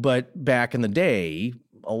 But back in the day,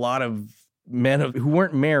 a lot of men who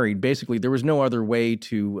weren't married, basically, there was no other way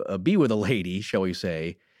to be with a lady, shall we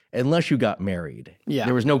say, unless you got married. Yeah.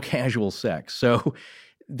 There was no casual sex. So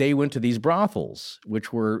they went to these brothels,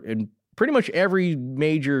 which were in pretty much every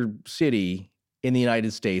major city in the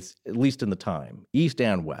United States, at least in the time, east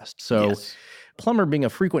and west. So yes. Plummer being a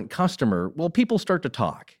frequent customer, well, people start to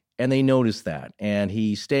talk, and they notice that. And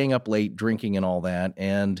he's staying up late, drinking and all that.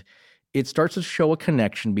 And it starts to show a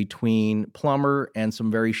connection between Plummer and some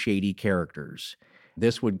very shady characters.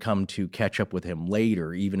 This would come to catch up with him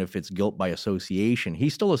later, even if it's guilt by association.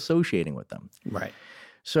 He's still associating with them. Right.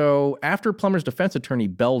 So after Plummer's defense attorney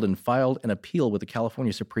Belden filed an appeal with the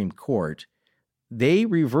California Supreme Court, they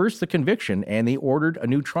reversed the conviction and they ordered a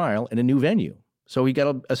new trial in a new venue. So he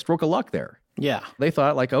got a stroke of luck there. Yeah. They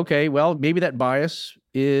thought like, okay, well, maybe that bias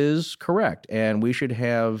is correct and we should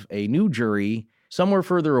have a new jury somewhere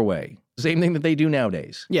further away. Same thing that they do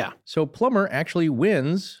nowadays. Yeah. So Plummer actually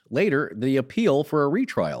wins later the appeal for a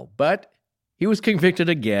retrial, but he was convicted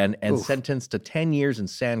again and sentenced to 10 years in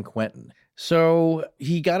San Quentin. So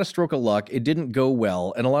he got a stroke of luck. It didn't go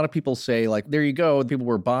well. And a lot of people say, like, there you go, people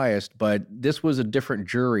were biased, but this was a different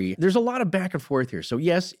jury. There's a lot of back and forth here. So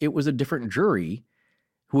yes, it was a different jury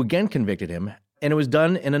who again convicted him. And it was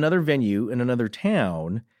done in another venue in another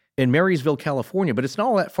town in Marysville, California, but it's not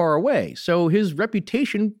all that far away. So his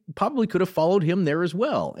reputation probably could have followed him there as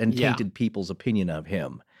well and tainted people's opinion of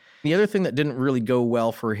him. The other thing that didn't really go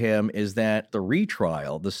well for him is that the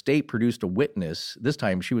retrial, the state produced a witness. This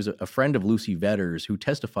time she was a friend of Lucy Vedder's who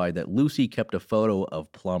testified that Lucy kept a photo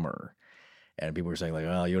of Plummer. And people were saying like,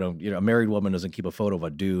 well, a married woman doesn't keep a photo of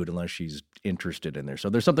a dude unless she's interested in there. So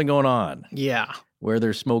there's something going on. Yeah. Where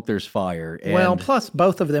there's smoke, there's fire. And well, plus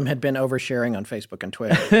both of them had been oversharing on Facebook and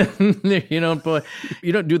Twitter. you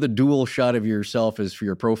don't do the dual shot of yourself as for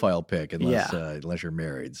your profile pic unless you're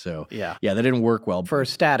married. So yeah, that didn't work well. For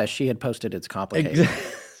status, she had posted it's complicated.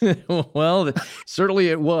 Well, certainly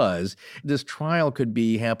it was. This trial could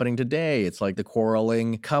be happening today. It's like the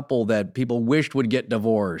quarreling couple that people wished would get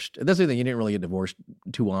divorced. That's the thing. You didn't really get divorced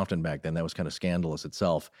too often back then. That was kind of scandalous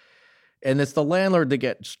itself. And it's the landlord that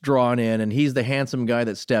gets drawn in, and he's the handsome guy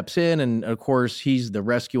that steps in. And, of course, he's the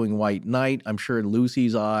rescuing white knight. I'm sure in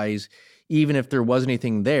Lucy's eyes, even if there was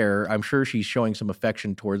anything there, I'm sure she's showing some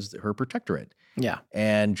affection towards her protectorate. Yeah.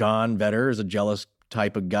 And John Vedder is a jealous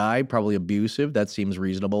type of guy, probably abusive. That seems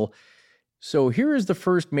reasonable. So here is the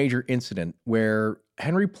first major incident where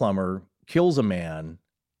Henry Plummer kills a man.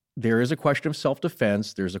 There is a question of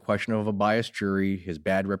self-defense. There's a question of a biased jury, his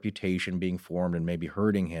bad reputation being formed and maybe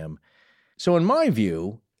hurting him. So in my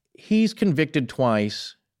view, he's convicted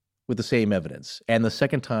twice with the same evidence. And the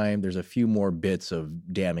second time, there's a few more bits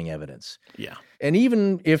of damning evidence. Yeah. And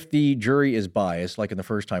even if the jury is biased, like in the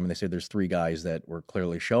first time, and they say there's 3 guys that were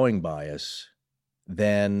clearly showing bias,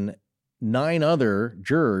 then 9 other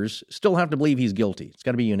jurors still have to believe he's guilty. It's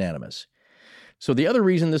got to be unanimous. So the other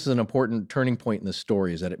reason this is an important turning point in the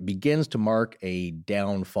story is that it begins to mark a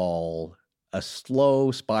downfall, a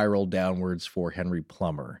slow spiral downwards for Henry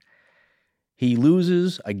Plummer. He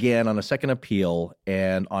loses again on a second appeal,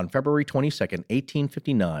 and on February 22nd,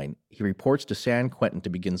 1859, he reports to San Quentin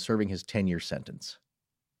to begin serving his 10-year sentence.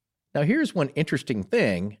 Now, here's one interesting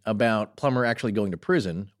thing about Plummer actually going to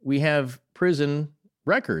prison. We have prison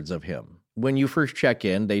records of him. When you first check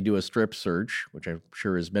in, they do a strip search, which I'm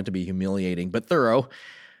sure is meant to be humiliating, but thorough.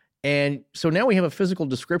 And so now we have a physical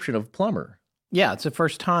description of Plummer. Yeah, it's the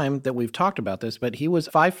first time that we've talked about this, but he was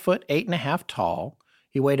 5'8.5" tall.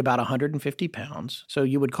 He weighed about 150 pounds, so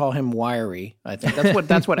you would call him wiry. I think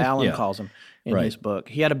that's what Alan calls him in his book.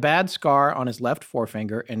 He had a bad scar on his left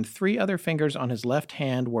forefinger, and 3 other fingers on his left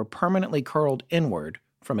hand were permanently curled inward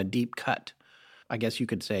from a deep cut. I guess you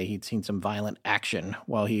could say he'd seen some violent action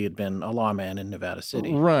while he had been a lawman in Nevada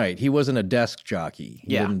City. Right. He wasn't a desk jockey.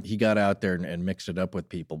 He got out there and mixed it up with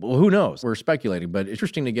people. Well, who knows? We're speculating, but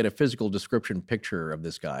interesting to get a physical description picture of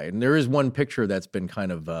this guy. And there is one picture that's been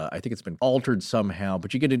kind of, I think it's been altered somehow,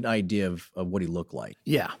 but you get an idea of what he looked like.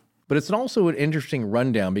 Yeah. But it's also an interesting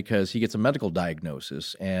rundown because he gets a medical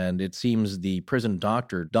diagnosis, and it seems the prison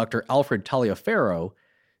doctor, Dr. Alfred Taliaferro,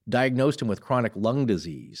 diagnosed him with chronic lung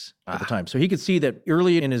disease at the time. So he could see that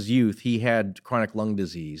early in his youth, he had chronic lung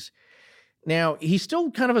disease. Now, he's still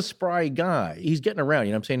kind of a spry guy. He's getting around,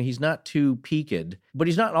 you know what I'm saying? He's not too peaked, but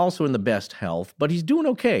he's not also in the best health, but he's doing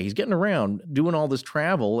okay. He's getting around, doing all this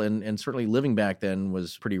travel, and certainly living back then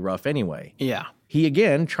was pretty rough anyway. Yeah. He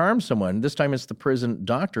again charms someone. This time it's the prison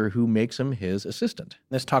doctor who makes him his assistant.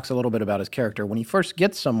 This talks a little bit about his character. When he first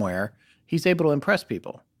gets somewhere, he's able to impress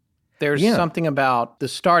people. There's something about the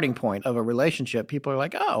starting point of a relationship. People are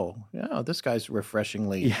like, oh, yeah, this guy's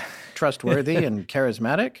refreshingly trustworthy and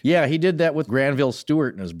charismatic. Yeah, he did that with Granville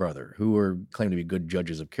Stewart and his brother, who were claimed to be good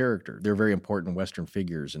judges of character. They're very important Western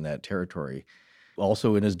figures in that territory.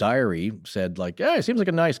 Also in his diary said like, yeah, he seems like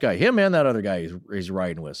a nice guy. Him and that other guy he's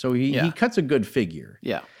riding with. So he cuts a good figure.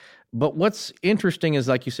 Yeah. But what's interesting is,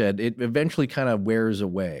 like you said, it eventually kind of wears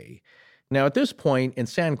away. Now, at this point in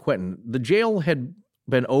San Quentin, the jail had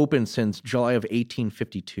been open since July of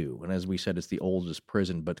 1852. And as we said, it's the oldest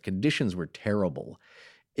prison, but conditions were terrible.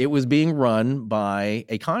 It was being run by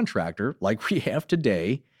a contractor like we have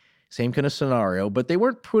today, same kind of scenario, but they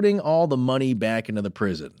weren't putting all the money back into the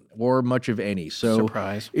prison or much of any. So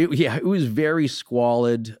surprise. It was very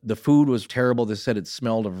squalid. The food was terrible. They said it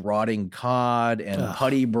smelled of rotting cod and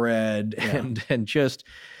putty bread and just...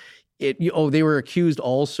 they were accused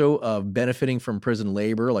also of benefiting from prison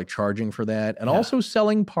labor, like charging for that, and also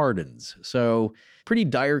selling pardons. So pretty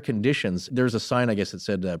dire conditions. There's a sign, I guess, that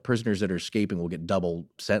said prisoners that are escaping will get double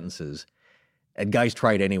sentences. And guys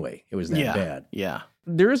tried anyway. It was that bad. Yeah.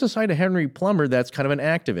 There is a side of Henry Plummer that's kind of an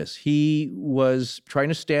activist. He was trying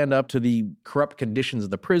to stand up to the corrupt conditions of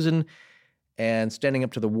the prison and standing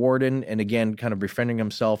up to the warden and, again, kind of befriending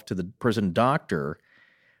himself to the prison doctor.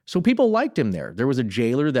 So people liked him there. There was a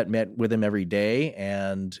jailer that met with him every day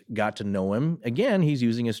and got to know him. Again, he's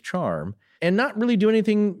using his charm and not really doing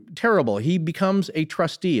anything terrible. He becomes a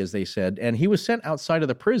trustee, as they said, and he was sent outside of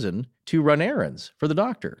the prison to run errands for the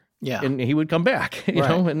doctor. Yeah. And he would come back, you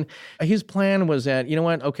know, and his plan was that, you know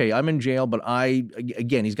what, okay, I'm in jail, but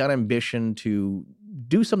he's got ambition to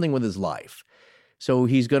do something with his life. So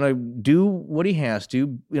he's going to do what he has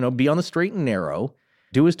to, you know, be on the straight and narrow,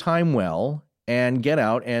 do his time well, and get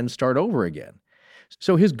out and start over again.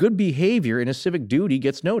 So his good behavior and his civic duty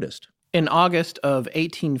gets noticed. In August of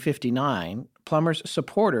 1859, Plummer's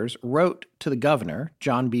supporters wrote to the governor,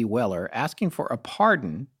 John B. Weller, asking for a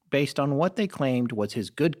pardon based on what they claimed was his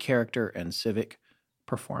good character and civic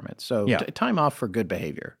performance. So time off for good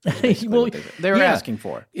behavior. Well, they were asking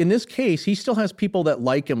for. In this case, he still has people that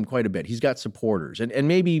like him quite a bit. He's got supporters. And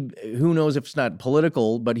maybe, who knows if it's not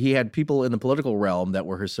political, but he had people in the political realm that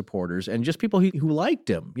were his supporters and just people who liked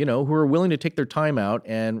him, you know, who were willing to take their time out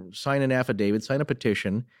and sign an affidavit, sign a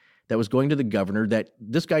petition that was going to the governor that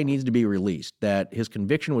this guy needs to be released, that his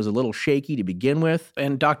conviction was a little shaky to begin with.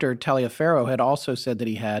 And Dr. Taliaferro had also said that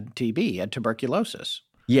he had TB, had tuberculosis.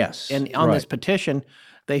 Yes. And on this petition,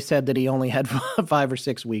 they said that he only had 5 or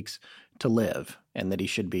 6 weeks to live and that he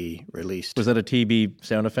should be released. Was that a TB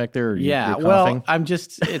sound effect there? Well, I'm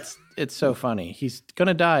just, it's so funny. He's going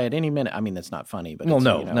to die at any minute. I mean, that's not funny, but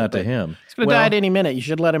not to him. He's going to die at any minute. You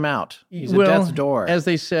should let him out. He's at death's door. As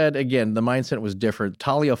they said, again, the mindset was different.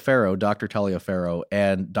 Taliaferro, Dr. Taliaferro,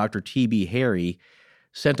 and Dr. T.B. Harry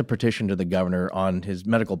sent a petition to the governor on his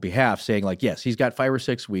medical behalf saying, like, yes, he's got 5 or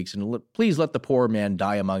 6 weeks, and please let the poor man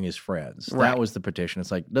die among his friends. Right. That was the petition.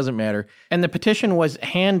 It's like, doesn't matter. And the petition was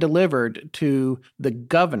hand-delivered to the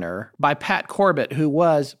governor by Pat Corbett, who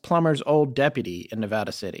was Plummer's old deputy in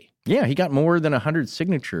Nevada City. Yeah, he got more than 100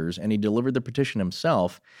 signatures, and he delivered the petition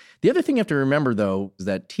himself. The other thing you have to remember, though, is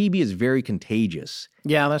that TB is very contagious.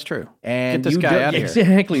 Yeah, that's true. And get this guy out of here.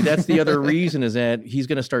 Exactly. That's the other reason, is that he's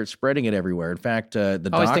going to start spreading it everywhere. In fact, the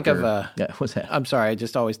doctor... I always think of... what's that? I'm sorry. I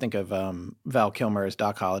just always think of Val Kilmer as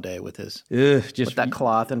Doc Holliday with his... with that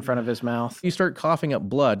cloth in front of his mouth. You start coughing up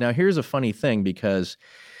blood. Now, here's a funny thing, because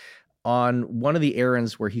on one of the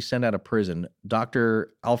errands where he's sent out of prison,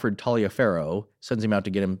 Dr. Alfred Taliaferro sends him out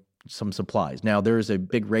to get him some supplies. Now, there's a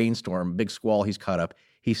big rainstorm, big squall he's caught up.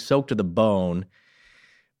 He's soaked to the bone.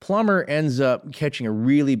 Plummer ends up catching a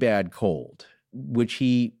really bad cold, which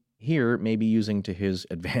he here may be using to his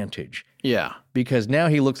advantage. Yeah. Because now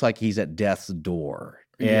he looks like he's at death's door.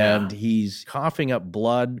 And he's coughing up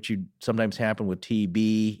blood, which would sometimes happen with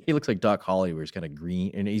TB. He looks like Doc Holliday, where he's kind of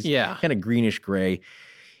green, and he's kind of greenish gray.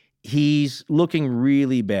 He's looking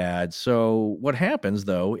really bad. So what happens,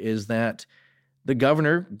 though, is that the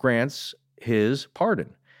governor grants his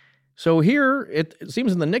pardon. So here, it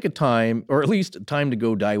seems in the nick of time, or at least time to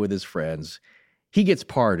go die with his friends, He gets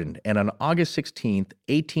pardoned, and on August 16th,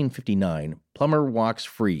 1859, Plummer walks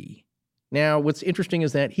free. Now, what's interesting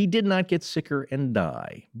is that he did not get sicker and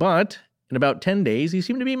die, but in about 10 days, he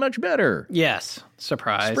seemed to be much better. Yes.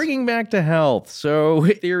 Surprise. Springing back to health. So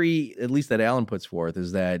theory, at least that Alan puts forth,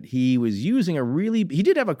 is that he was using he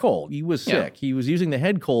did have a cold. He was sick. He was using the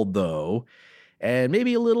head cold, though, and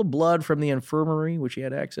maybe a little blood from the infirmary, which he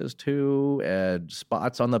had access to, and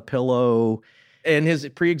spots on the pillow, and his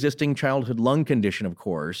pre-existing childhood lung condition, of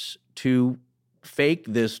course, to fake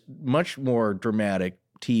this much more dramatic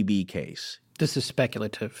TB case. This is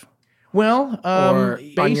speculative. Well, or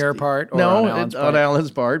on your part, or no, on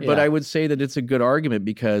Alan's part. But I would say that it's a good argument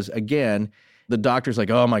because, again, the doctor's like,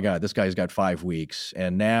 oh my God, this guy's got 5 weeks,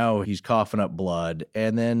 and now he's coughing up blood.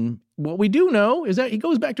 And then what we do know is that he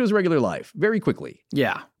goes back to his regular life very quickly.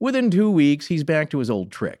 Yeah. Within 2 weeks, he's back to his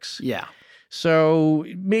old tricks. Yeah. So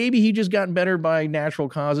maybe he just gotten better by natural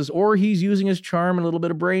causes, or he's using his charm and a little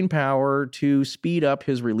bit of brain power to speed up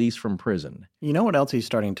his release from prison. You know what else he's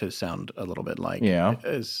starting to sound a little bit like? Yeah.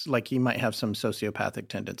 Is like he might have some sociopathic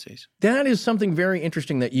tendencies. That is something very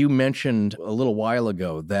interesting that you mentioned a little while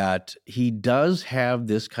ago, that he does have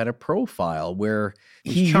this kind of profile where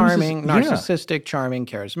he's charming, narcissistic, charming,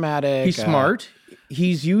 charismatic. He's smart.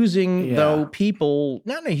 He's using, though, people,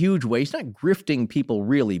 not in a huge way. He's not grifting people,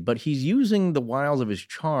 really, but he's using the wiles of his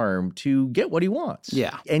charm to get what he wants.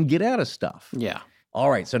 Yeah. And get out of stuff. Yeah. All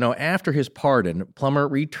right. So now after his pardon, Plummer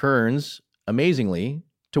returns, amazingly,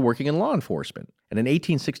 to working in law enforcement. And in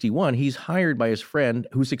 1861, he's hired by his friend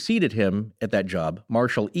who succeeded him at that job,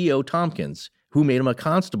 Marshal E.O. Tompkins, who made him a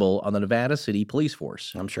constable on the Nevada City Police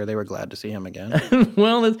Force. I'm sure they were glad to see him again.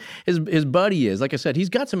 Well, his buddy is. Like I said, he's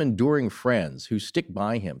got some enduring friends who stick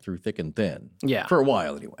by him through thick and thin. Yeah. For a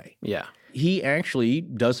while, anyway. Yeah. He actually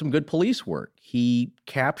does some good police work. He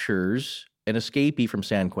captures an escapee from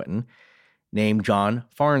San Quentin named John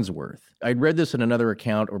Farnsworth. I'd read this in another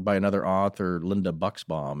account or by another author, Linda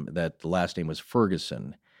Buxbaum, that the last name was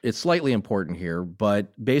Ferguson. It's slightly important here,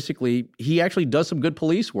 but basically, he actually does some good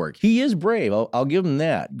police work. He is brave. I'll give him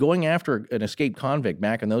that. Going after an escaped convict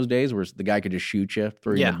back in those days where the guy could just shoot you,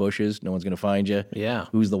 throw you in the bushes, no one's going to find you. Yeah.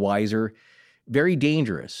 Who's the wiser? Very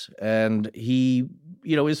dangerous. And he,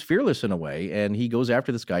 is fearless in a way. And he goes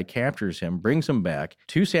after this guy, captures him, brings him back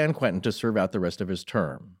to San Quentin to serve out the rest of his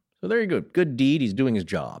term. So there you go. Good deed. He's doing his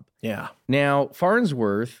job. Yeah. Now,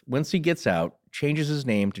 Farnsworth, once he gets out, changes his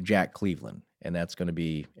name to Jack Cleveland. And that's going to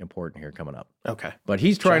be important here coming up. Okay. But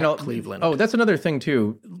he's trying Jack to... Cleveland. Oh, that's another thing,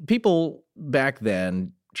 too. People back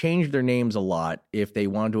then changed their names a lot if they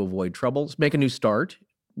wanted to avoid troubles. Make a new start.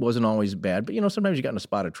 Wasn't always bad. But, sometimes you got in a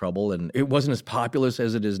spot of trouble, and it wasn't as populous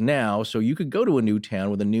as it is now. So you could go to a new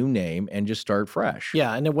town with a new name and just start fresh.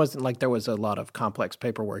 Yeah, and it wasn't like there was a lot of complex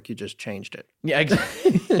paperwork. You just changed it. Yeah,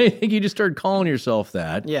 exactly. I think you just started calling yourself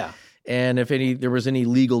that. Yeah. And if there was any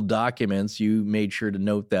legal documents, you made sure to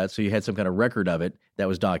note that so you had some kind of record of it that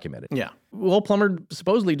was documented. Yeah. Well, Plummer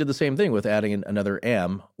supposedly did the same thing with adding another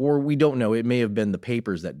M, or we don't know. It may have been the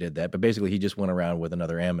papers that did that, but basically he just went around with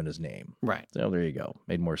another M in his name. Right. So there you go.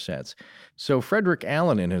 Made more sense. So Frederick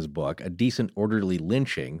Allen, in his book, A Decent Orderly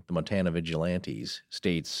Lynching, the Montana Vigilantes,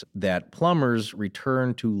 states that Plummer's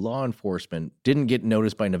return to law enforcement didn't get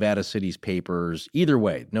noticed by Nevada City's papers either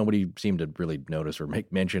way. Nobody seemed to really notice or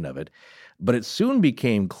make mention of it. But it soon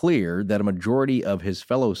became clear that a majority of his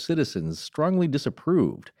fellow citizens strongly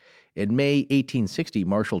disapproved. In May 1860,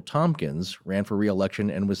 Marshal Tompkins ran for re-election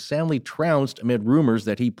and was soundly trounced amid rumors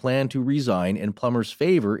that he planned to resign in Plummer's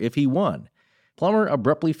favor if he won. Plummer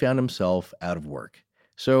abruptly found himself out of work.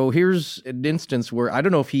 So here's an instance where I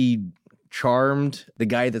don't know if he charmed the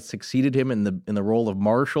guy that succeeded him in the role of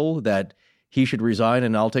marshal, that he should resign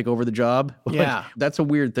and I'll take over the job. Yeah. That's a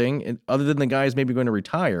weird thing. And other than the guy's maybe going to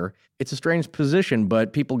retire, it's a strange position,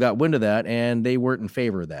 but people got wind of that and they weren't in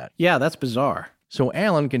favor of that. Yeah, that's bizarre. So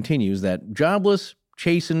Allen continues that jobless,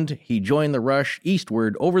 chastened, he joined the rush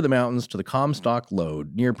eastward over the mountains to the Comstock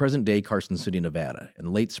Lode near present-day Carson City, Nevada, in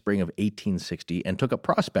the late spring of 1860 and took up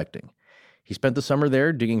prospecting. He spent the summer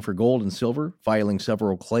there digging for gold and silver, filing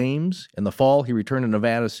several claims. In the fall, he returned to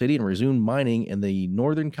Nevada City and resumed mining in the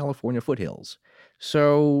Northern California foothills.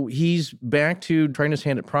 So he's back to trying his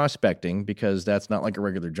hand at prospecting because that's not like a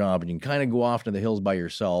regular job. And you can kind of go off into the hills by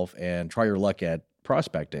yourself and try your luck at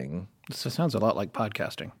prospecting. This sounds a lot like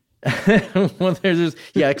podcasting. Well,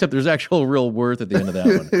 except there's actual real worth at the end of that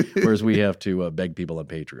one, whereas we have to beg people on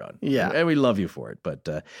Patreon. Yeah. And we love you for it. But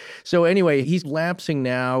so anyway, he's lapsing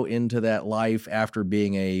now into that life after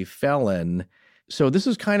being a felon. So this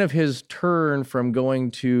is kind of his turn from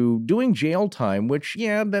going to doing jail time, which,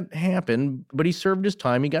 that happened, but he served his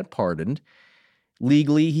time. He got pardoned.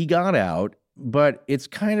 Legally, he got out. but it's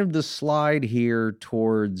kind of the slide here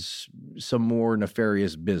towards some more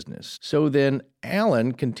nefarious business. So then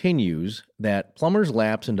Allen continues that Plummer's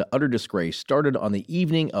lapse into utter disgrace started on the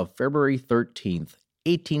evening of February 13th,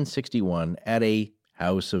 1861 at a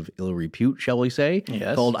house of ill repute, shall we say,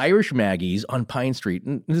 called Irish Maggie's on Pine Street.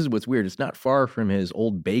 And this is what's weird. It's not far from his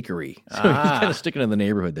old bakery. So he's kind of sticking in the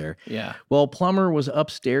neighborhood there. Yeah. Well, Plummer was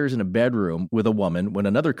upstairs in a bedroom with a woman when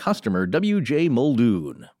another customer, W.J.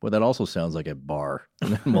 Muldoon, well, that also sounds like a bar,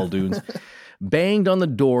 Muldoon's, banged on the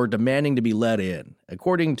door demanding to be let in.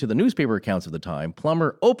 According to the newspaper accounts of the time,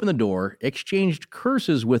 Plummer opened the door, exchanged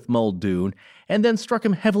curses with Muldoon, and then struck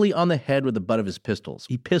him heavily on the head with the butt of his pistols.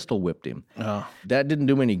 He pistol whipped him. Oh. That didn't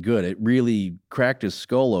do him any good. It really cracked his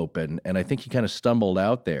skull open, and I think he kind of stumbled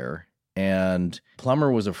out there. And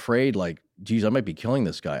Plummer was afraid, like, geez, I might be killing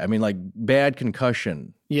this guy. I mean, like, bad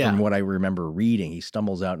concussion from what I remember reading. He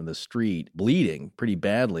stumbles out in the street, bleeding pretty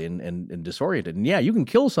badly and disoriented. And yeah, you can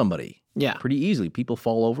kill somebody pretty easily. People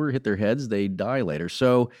fall over, hit their heads, they die later.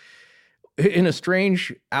 So in a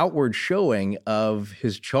strange outward showing of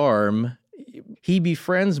his charm, he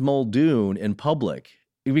befriends Muldoon in public.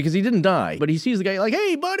 Because he didn't die, but he sees the guy like,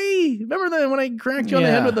 hey, buddy, remember that when I cracked you on the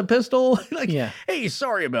head with the pistol? Like, hey,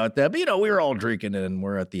 sorry about that. But, we were all drinking and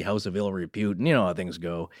we're at the house of ill repute and you know how things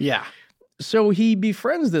go. Yeah. So he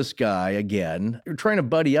befriends this guy again, trying to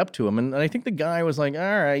buddy up to him. And I think the guy was like,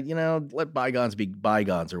 all right, let bygones be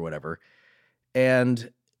bygones or whatever.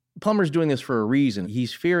 And Plummer's doing this for a reason.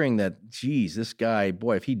 He's fearing that, geez, this guy,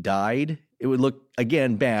 boy, if he died, it would look,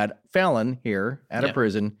 again, bad. Felon here out of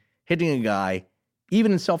prison, hitting a guy,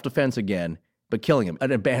 even in self-defense again, but killing him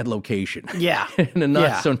at a bad location. Yeah. In a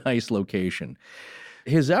not-so-nice location.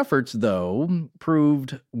 His efforts, though,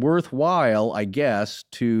 proved worthwhile, I guess,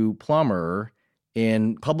 to Plummer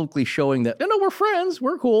in publicly showing that, no, we're friends,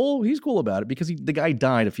 we're cool, he's cool about it, because the guy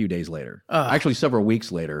died a few days later. Actually, several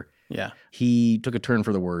weeks later. Yeah. He took a turn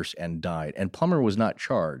for the worse and died, and Plummer was not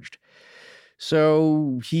charged.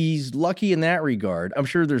 So he's lucky in that regard. I'm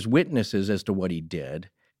sure there's witnesses as to what he did.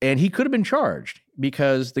 And he could have been charged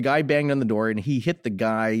because the guy banged on the door and he hit the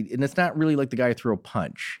guy, and it's not really like the guy threw a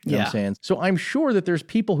punch. You know what I'm saying? So I'm sure that there's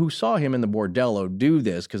people who saw him in the bordello do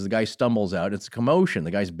this because the guy stumbles out. It's a commotion.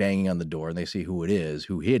 The guy's banging on the door and they see who it is,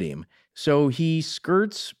 who hit him. So he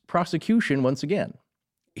skirts prosecution once again.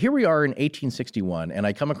 Here we are in 1861, and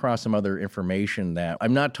I come across some other information that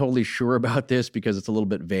I'm not totally sure about this because it's a little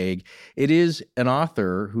bit vague. It is an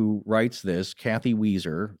author who writes this, Kathy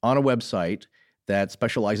Weiser, on a website that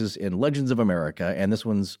specializes in Legends of America, and this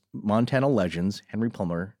one's Montana Legends, Henry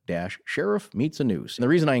Plummer - Sheriff Meets a Noose. And the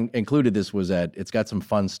reason I included this was that it's got some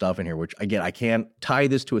fun stuff in here, which, again, I can't tie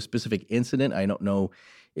this to a specific incident. I don't know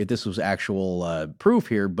if this was actual proof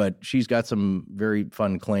here, but she's got some very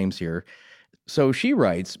fun claims here. So she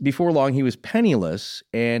writes, before long he was penniless,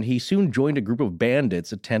 and he soon joined a group of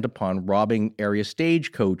bandits intent upon robbing area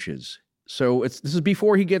stagecoaches. So this is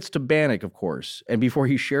before he gets to Bannock, of course, and before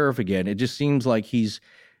he's sheriff again. It just seems like he's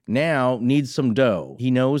now needs some dough.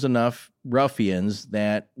 He knows enough ruffians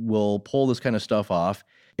that will pull this kind of stuff off.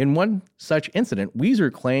 In one such incident,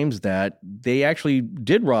 Weiser claims that they actually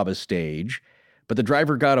did rob a stage, but the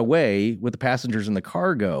driver got away with the passengers and the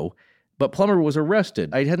cargo, but Plummer was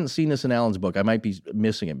arrested. I hadn't seen this in Allen's book. I might be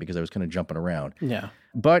missing it because I was kind of jumping around. Yeah.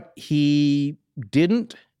 But he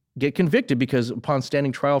didn't get convicted because upon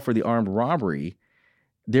standing trial for the armed robbery,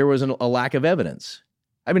 there was a lack of evidence.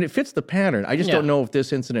 I mean, it fits the pattern. I just don't know if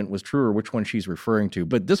this incident was true or which one she's referring to.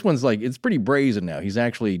 But this one's like, it's pretty brazen now. He's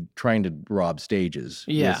actually trying to rob stages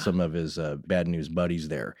with some of his bad news buddies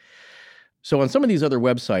there. So on some of these other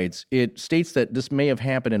websites, it states that this may have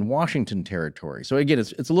happened in Washington territory. So again,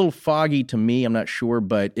 it's a little foggy to me. I'm not sure.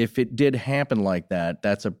 But if it did happen like that,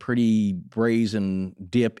 that's a pretty brazen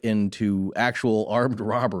dip into actual armed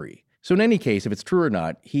robbery. So in any case, if it's true or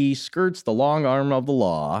not, he skirts the long arm of the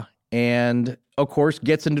law and, of course,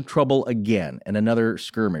 gets into trouble again in another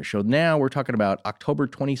skirmish. So now we're talking about October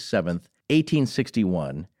 27th,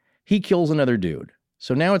 1861. He kills another dude.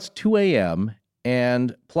 So now it's 2 a.m.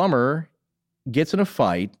 and Plummer gets in a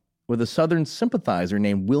fight with a Southern sympathizer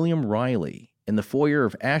named William Riley in the foyer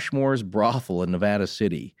of Ashmore's brothel in Nevada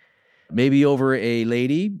City. Maybe over a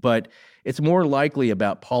lady, but it's more likely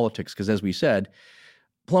about politics because, as we said,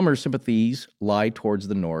 Plummer's sympathies lie towards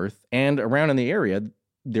the north, and around in the area,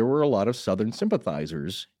 there were a lot of Southern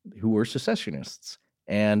sympathizers who were secessionists,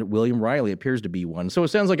 and William Riley appears to be one. So it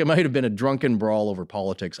sounds like it might have been a drunken brawl over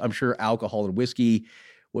politics. I'm sure alcohol and whiskey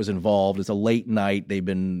was involved. It's a late night. They've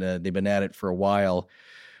been at it for a while.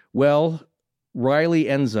 Well, Riley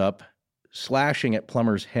ends up slashing at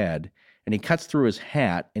Plummer's head, and he cuts through his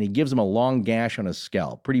hat, and he gives him a long gash on his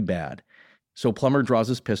scalp. Pretty bad. So Plummer draws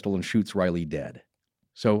his pistol and shoots Riley dead.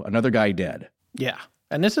 So another guy dead. Yeah.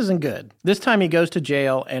 And this isn't good. This time he goes to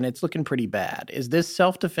jail, and it's looking pretty bad. Is this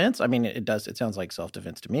self-defense? I mean, it sounds like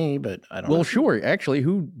self-defense to me, but I don't know. Well, sure. Actually,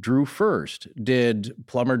 who drew first? Did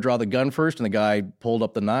Plummer draw the gun first and the guy pulled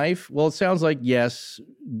up the knife? Well, it sounds like, yes,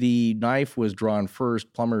 the knife was drawn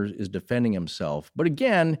first. Plummer is defending himself. But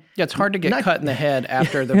again... Yeah, it's hard to get cut in the head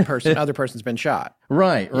after the other person's been shot.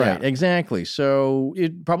 Right, exactly. So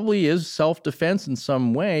it probably is self-defense in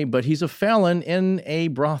some way, but he's a felon in a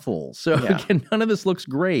brothel. So again, none of this looks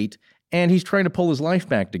great. And he's trying to pull his life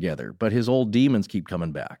back together, but his old demons keep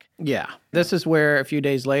coming back. Yeah. This is where a few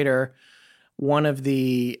days later, one of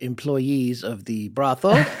the employees of the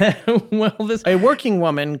brothel, a working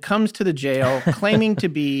woman, comes to the jail claiming to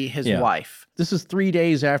be his wife. This is 3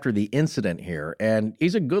 days after the incident here, and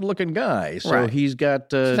he's a good-looking guy, so he's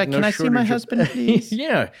got She's like, can I see my husband, please?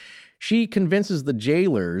 Yeah. She convinces the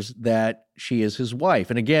jailers that she is his wife.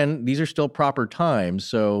 And again, these are still proper times,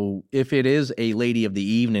 so if it is a lady of the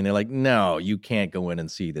evening, they're like, no, you can't go in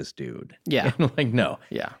and see this dude. Yeah. And like, no.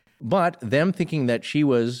 Yeah. But them thinking that she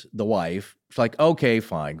was the wife, it's like, okay,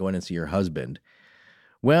 fine, go in and see your husband.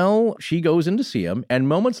 Well, she goes in to see him, and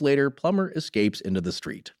moments later, Plummer escapes into the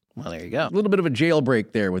street. Well, there you go. A little bit of a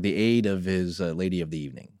jailbreak there with the aid of his lady of the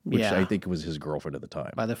evening, which I think was his girlfriend at the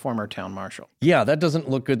time. By the former town marshal. Yeah, that doesn't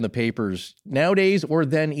look good in the papers nowadays or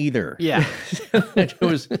then either. Yeah.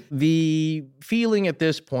 The feeling at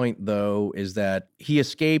this point, though, is that he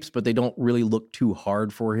escapes, but they don't really look too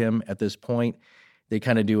hard for him at this point. They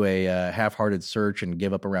kind of do a half-hearted search and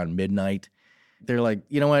give up around midnight. They're like,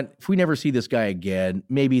 you know what? If we never see this guy again,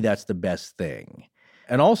 maybe that's the best thing.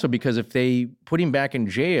 And also because if they put him back in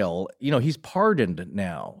jail, he's pardoned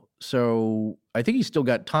now. So I think he's still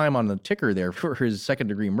got time on the ticker there for his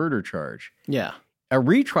second-degree murder charge. Yeah. A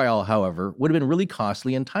retrial, however, would have been really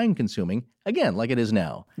costly and time-consuming, again, like it is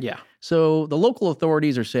now. Yeah. So the local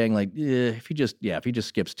authorities are saying, like, if he just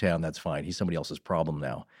skips town, that's fine. He's somebody else's problem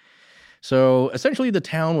now. So essentially the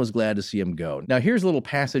town was glad to see him go. Now here's a little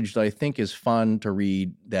passage that I think is fun to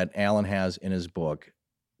read that Alan has in his book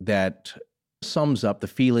that sums up the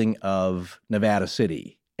feeling of Nevada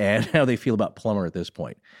City and how they feel about Plummer at this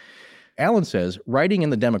point. Alan says, writing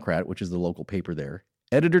in the Democrat, which is the local paper there,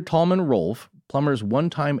 editor Tallman Rolfe, Plummer's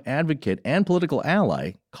one-time advocate and political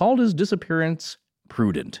ally, called his disappearance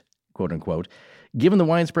prudent, quote unquote, given the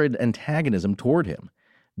widespread antagonism toward him.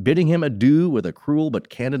 Bidding him adieu with a cruel but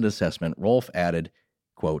candid assessment, Rolfe added,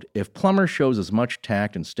 quote, if Plummer shows as much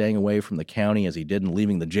tact in staying away from the county as he did in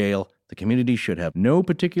leaving the jail, the community should have no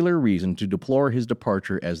particular reason to deplore his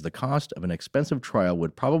departure, as the cost of an expensive trial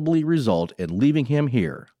would probably result in leaving him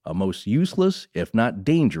here, a most useless, if not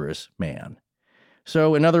dangerous, man.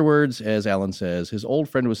 So, in other words, as Alan says, his old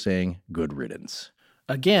friend was saying, good riddance.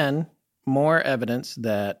 Again, more evidence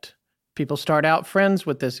that people start out friends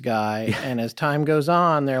with this guy, and as time goes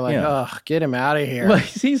on, they're like, get him out of here. Well,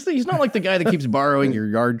 he's not like the guy that keeps borrowing your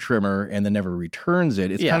yard trimmer and then never returns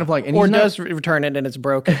it. It's kind of like... or does return it and it's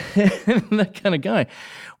broken. That kind of guy.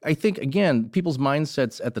 I think, again, people's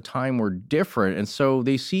mindsets at the time were different, and so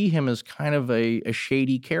they see him as kind of a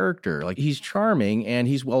shady character. Like, he's charming, and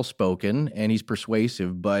he's well-spoken, and he's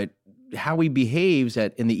persuasive, but how he behaves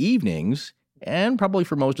in the evenings, and probably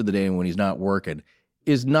for most of the day when he's not working,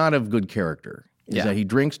 is not of good character. That he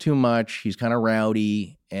drinks too much, he's kind of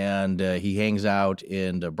rowdy, and he hangs out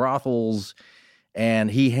in the brothels, and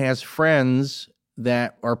he has friends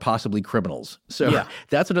that are possibly criminals. So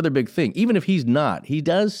that's another big thing. Even if he's not, he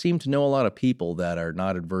does seem to know a lot of people that are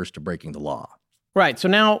not adverse to breaking the law. Right. So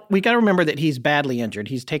now we got to remember that he's badly injured.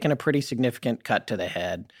 He's taken a pretty significant cut to the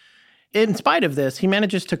head. In spite of this, he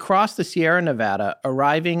manages to cross the Sierra Nevada,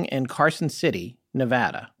 arriving in Carson City,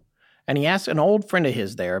 Nevada. And he asks an old friend of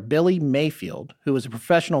his there, Billy Mayfield, who was a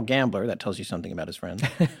professional gambler, that tells you something about his friends,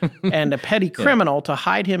 and a petty criminal to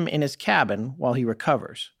hide him in his cabin while he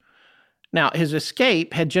recovers. Now, his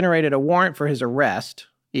escape had generated a warrant for his arrest,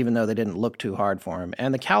 even though they didn't look too hard for him,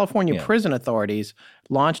 and the California prison authorities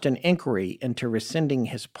launched an inquiry into rescinding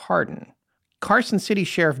his pardon. Carson City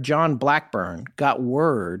Sheriff John Blackburn got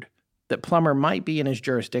word that Plummer might be in his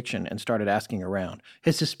jurisdiction and started asking around.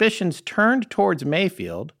 His suspicions turned towards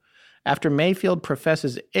Mayfield after Mayfield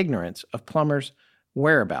professes ignorance of Plummer's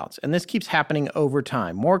whereabouts. And this keeps happening over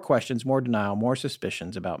time. More questions, more denial, more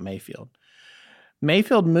suspicions about Mayfield.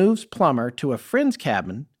 Mayfield moves Plummer to a friend's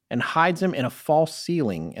cabin and hides him in a false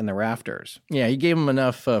ceiling in the rafters. Yeah, he gave him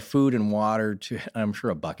enough food and water to, I'm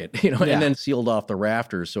sure, a bucket, and then sealed off the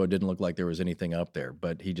rafters so it didn't look like there was anything up there.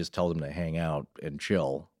 But he just told him to hang out and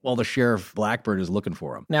chill while the Sheriff Blackburn is looking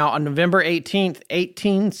for him. Now, on November 18th,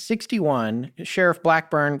 1861, Sheriff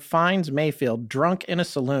Blackburn finds Mayfield drunk in a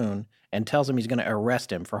saloon and tells him he's going to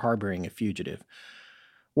arrest him for harboring a fugitive.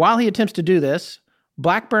 While he attempts to do this,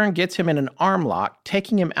 Blackburn gets him in an arm lock,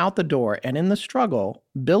 taking him out the door, and in the struggle,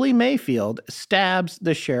 Billy Mayfield stabs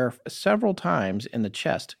the sheriff several times in the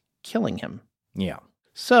chest, killing him. Yeah.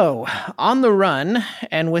 So, on the run,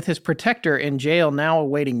 and with his protector in jail now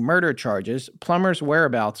awaiting murder charges, Plummer's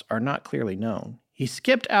whereabouts are not clearly known. He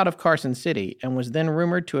skipped out of Carson City and was then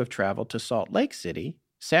rumored to have traveled to Salt Lake City,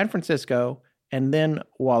 San Francisco, and then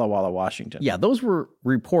Walla Walla, Washington. Yeah, those were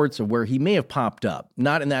reports of where he may have popped up,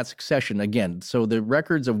 not in that succession again. So the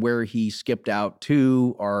records of where he skipped out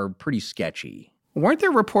to are pretty sketchy. Weren't there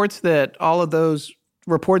reports that all of those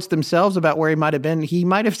reports themselves about where he might have been, he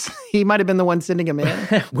might have been the one sending him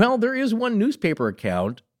in? Well, there is one newspaper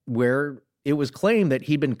account where it was claimed that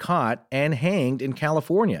he'd been caught and hanged in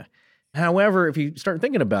California. However, if you start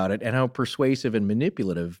thinking about it and how persuasive and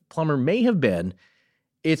manipulative Plummer may have been,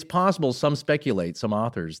 it's possible, some speculate, some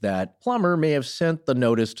authors, that Plummer may have sent the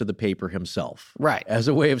notice to the paper himself. Right. As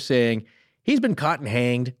a way of saying, he's been caught and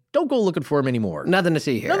hanged. Don't go looking for him anymore. Nothing to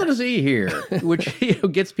see here. Nothing to see here, which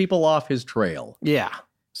gets people off his trail. Yeah.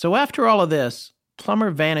 So after all of this,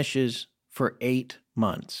 Plummer vanishes for 8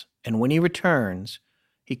 months. And when he returns,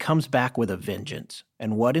 he comes back with a vengeance.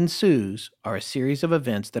 And what ensues are a series of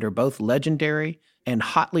events that are both legendary and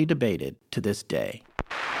hotly debated to this day.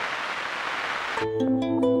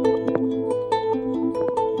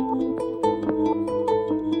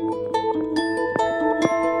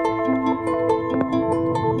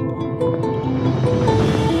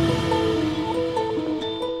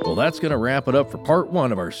 Well, that's going to wrap it up for part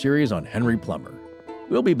 1 of our series on Henry Plummer.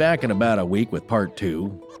 We'll be back in about a week with part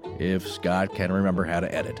 2, if Scott can remember how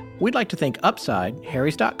to edit. We'd like to thank Upside,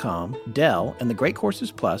 Harrys.com, Dell, and the Great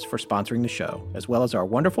Courses Plus for sponsoring the show, as well as our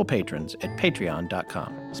wonderful patrons at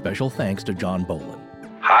patreon.com. Special thanks to John Bolin.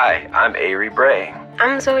 Hi, I'm Avery Bray.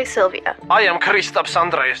 I'm Zoe Sylvia. I am Kristaps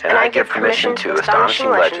Andreas. And I give permission to Astonishing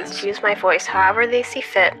Legends to use my voice however they see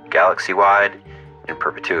fit, galaxy-wide, in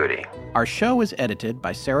perpetuity. Our show is edited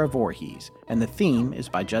by Sarah Voorhees, and the theme is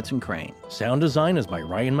by Judson Crane. Sound design is by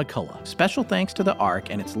Ryan McCullough. Special thanks to the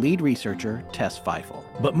ARC and its lead researcher, Tess Feifel.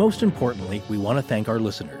 But most importantly, we want to thank our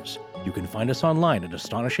listeners. You can find us online at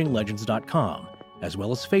astonishinglegends.com, as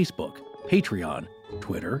well as Facebook, Patreon,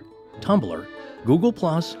 Twitter, Tumblr, Google+,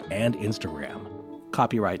 and Instagram.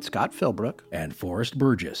 Copyright Scott Philbrook and Forrest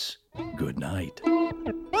Burgess. Good night.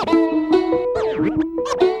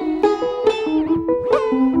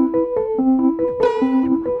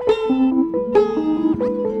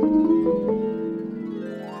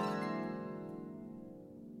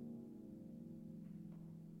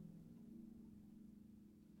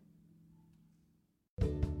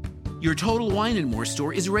 Your Total Wine & More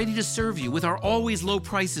store is ready to serve you with our always low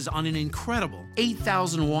prices on an incredible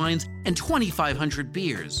 8,000 wines and 2,500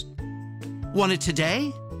 beers. Want it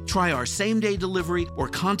today? Try our same-day delivery or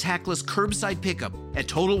contactless curbside pickup at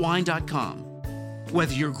TotalWine.com.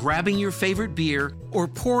 Whether you're grabbing your favorite beer or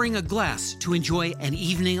pouring a glass to enjoy an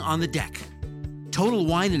evening on the deck, Total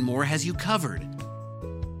Wine & More has you covered.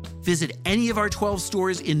 Visit any of our 12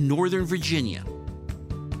 stores in Northern Virginia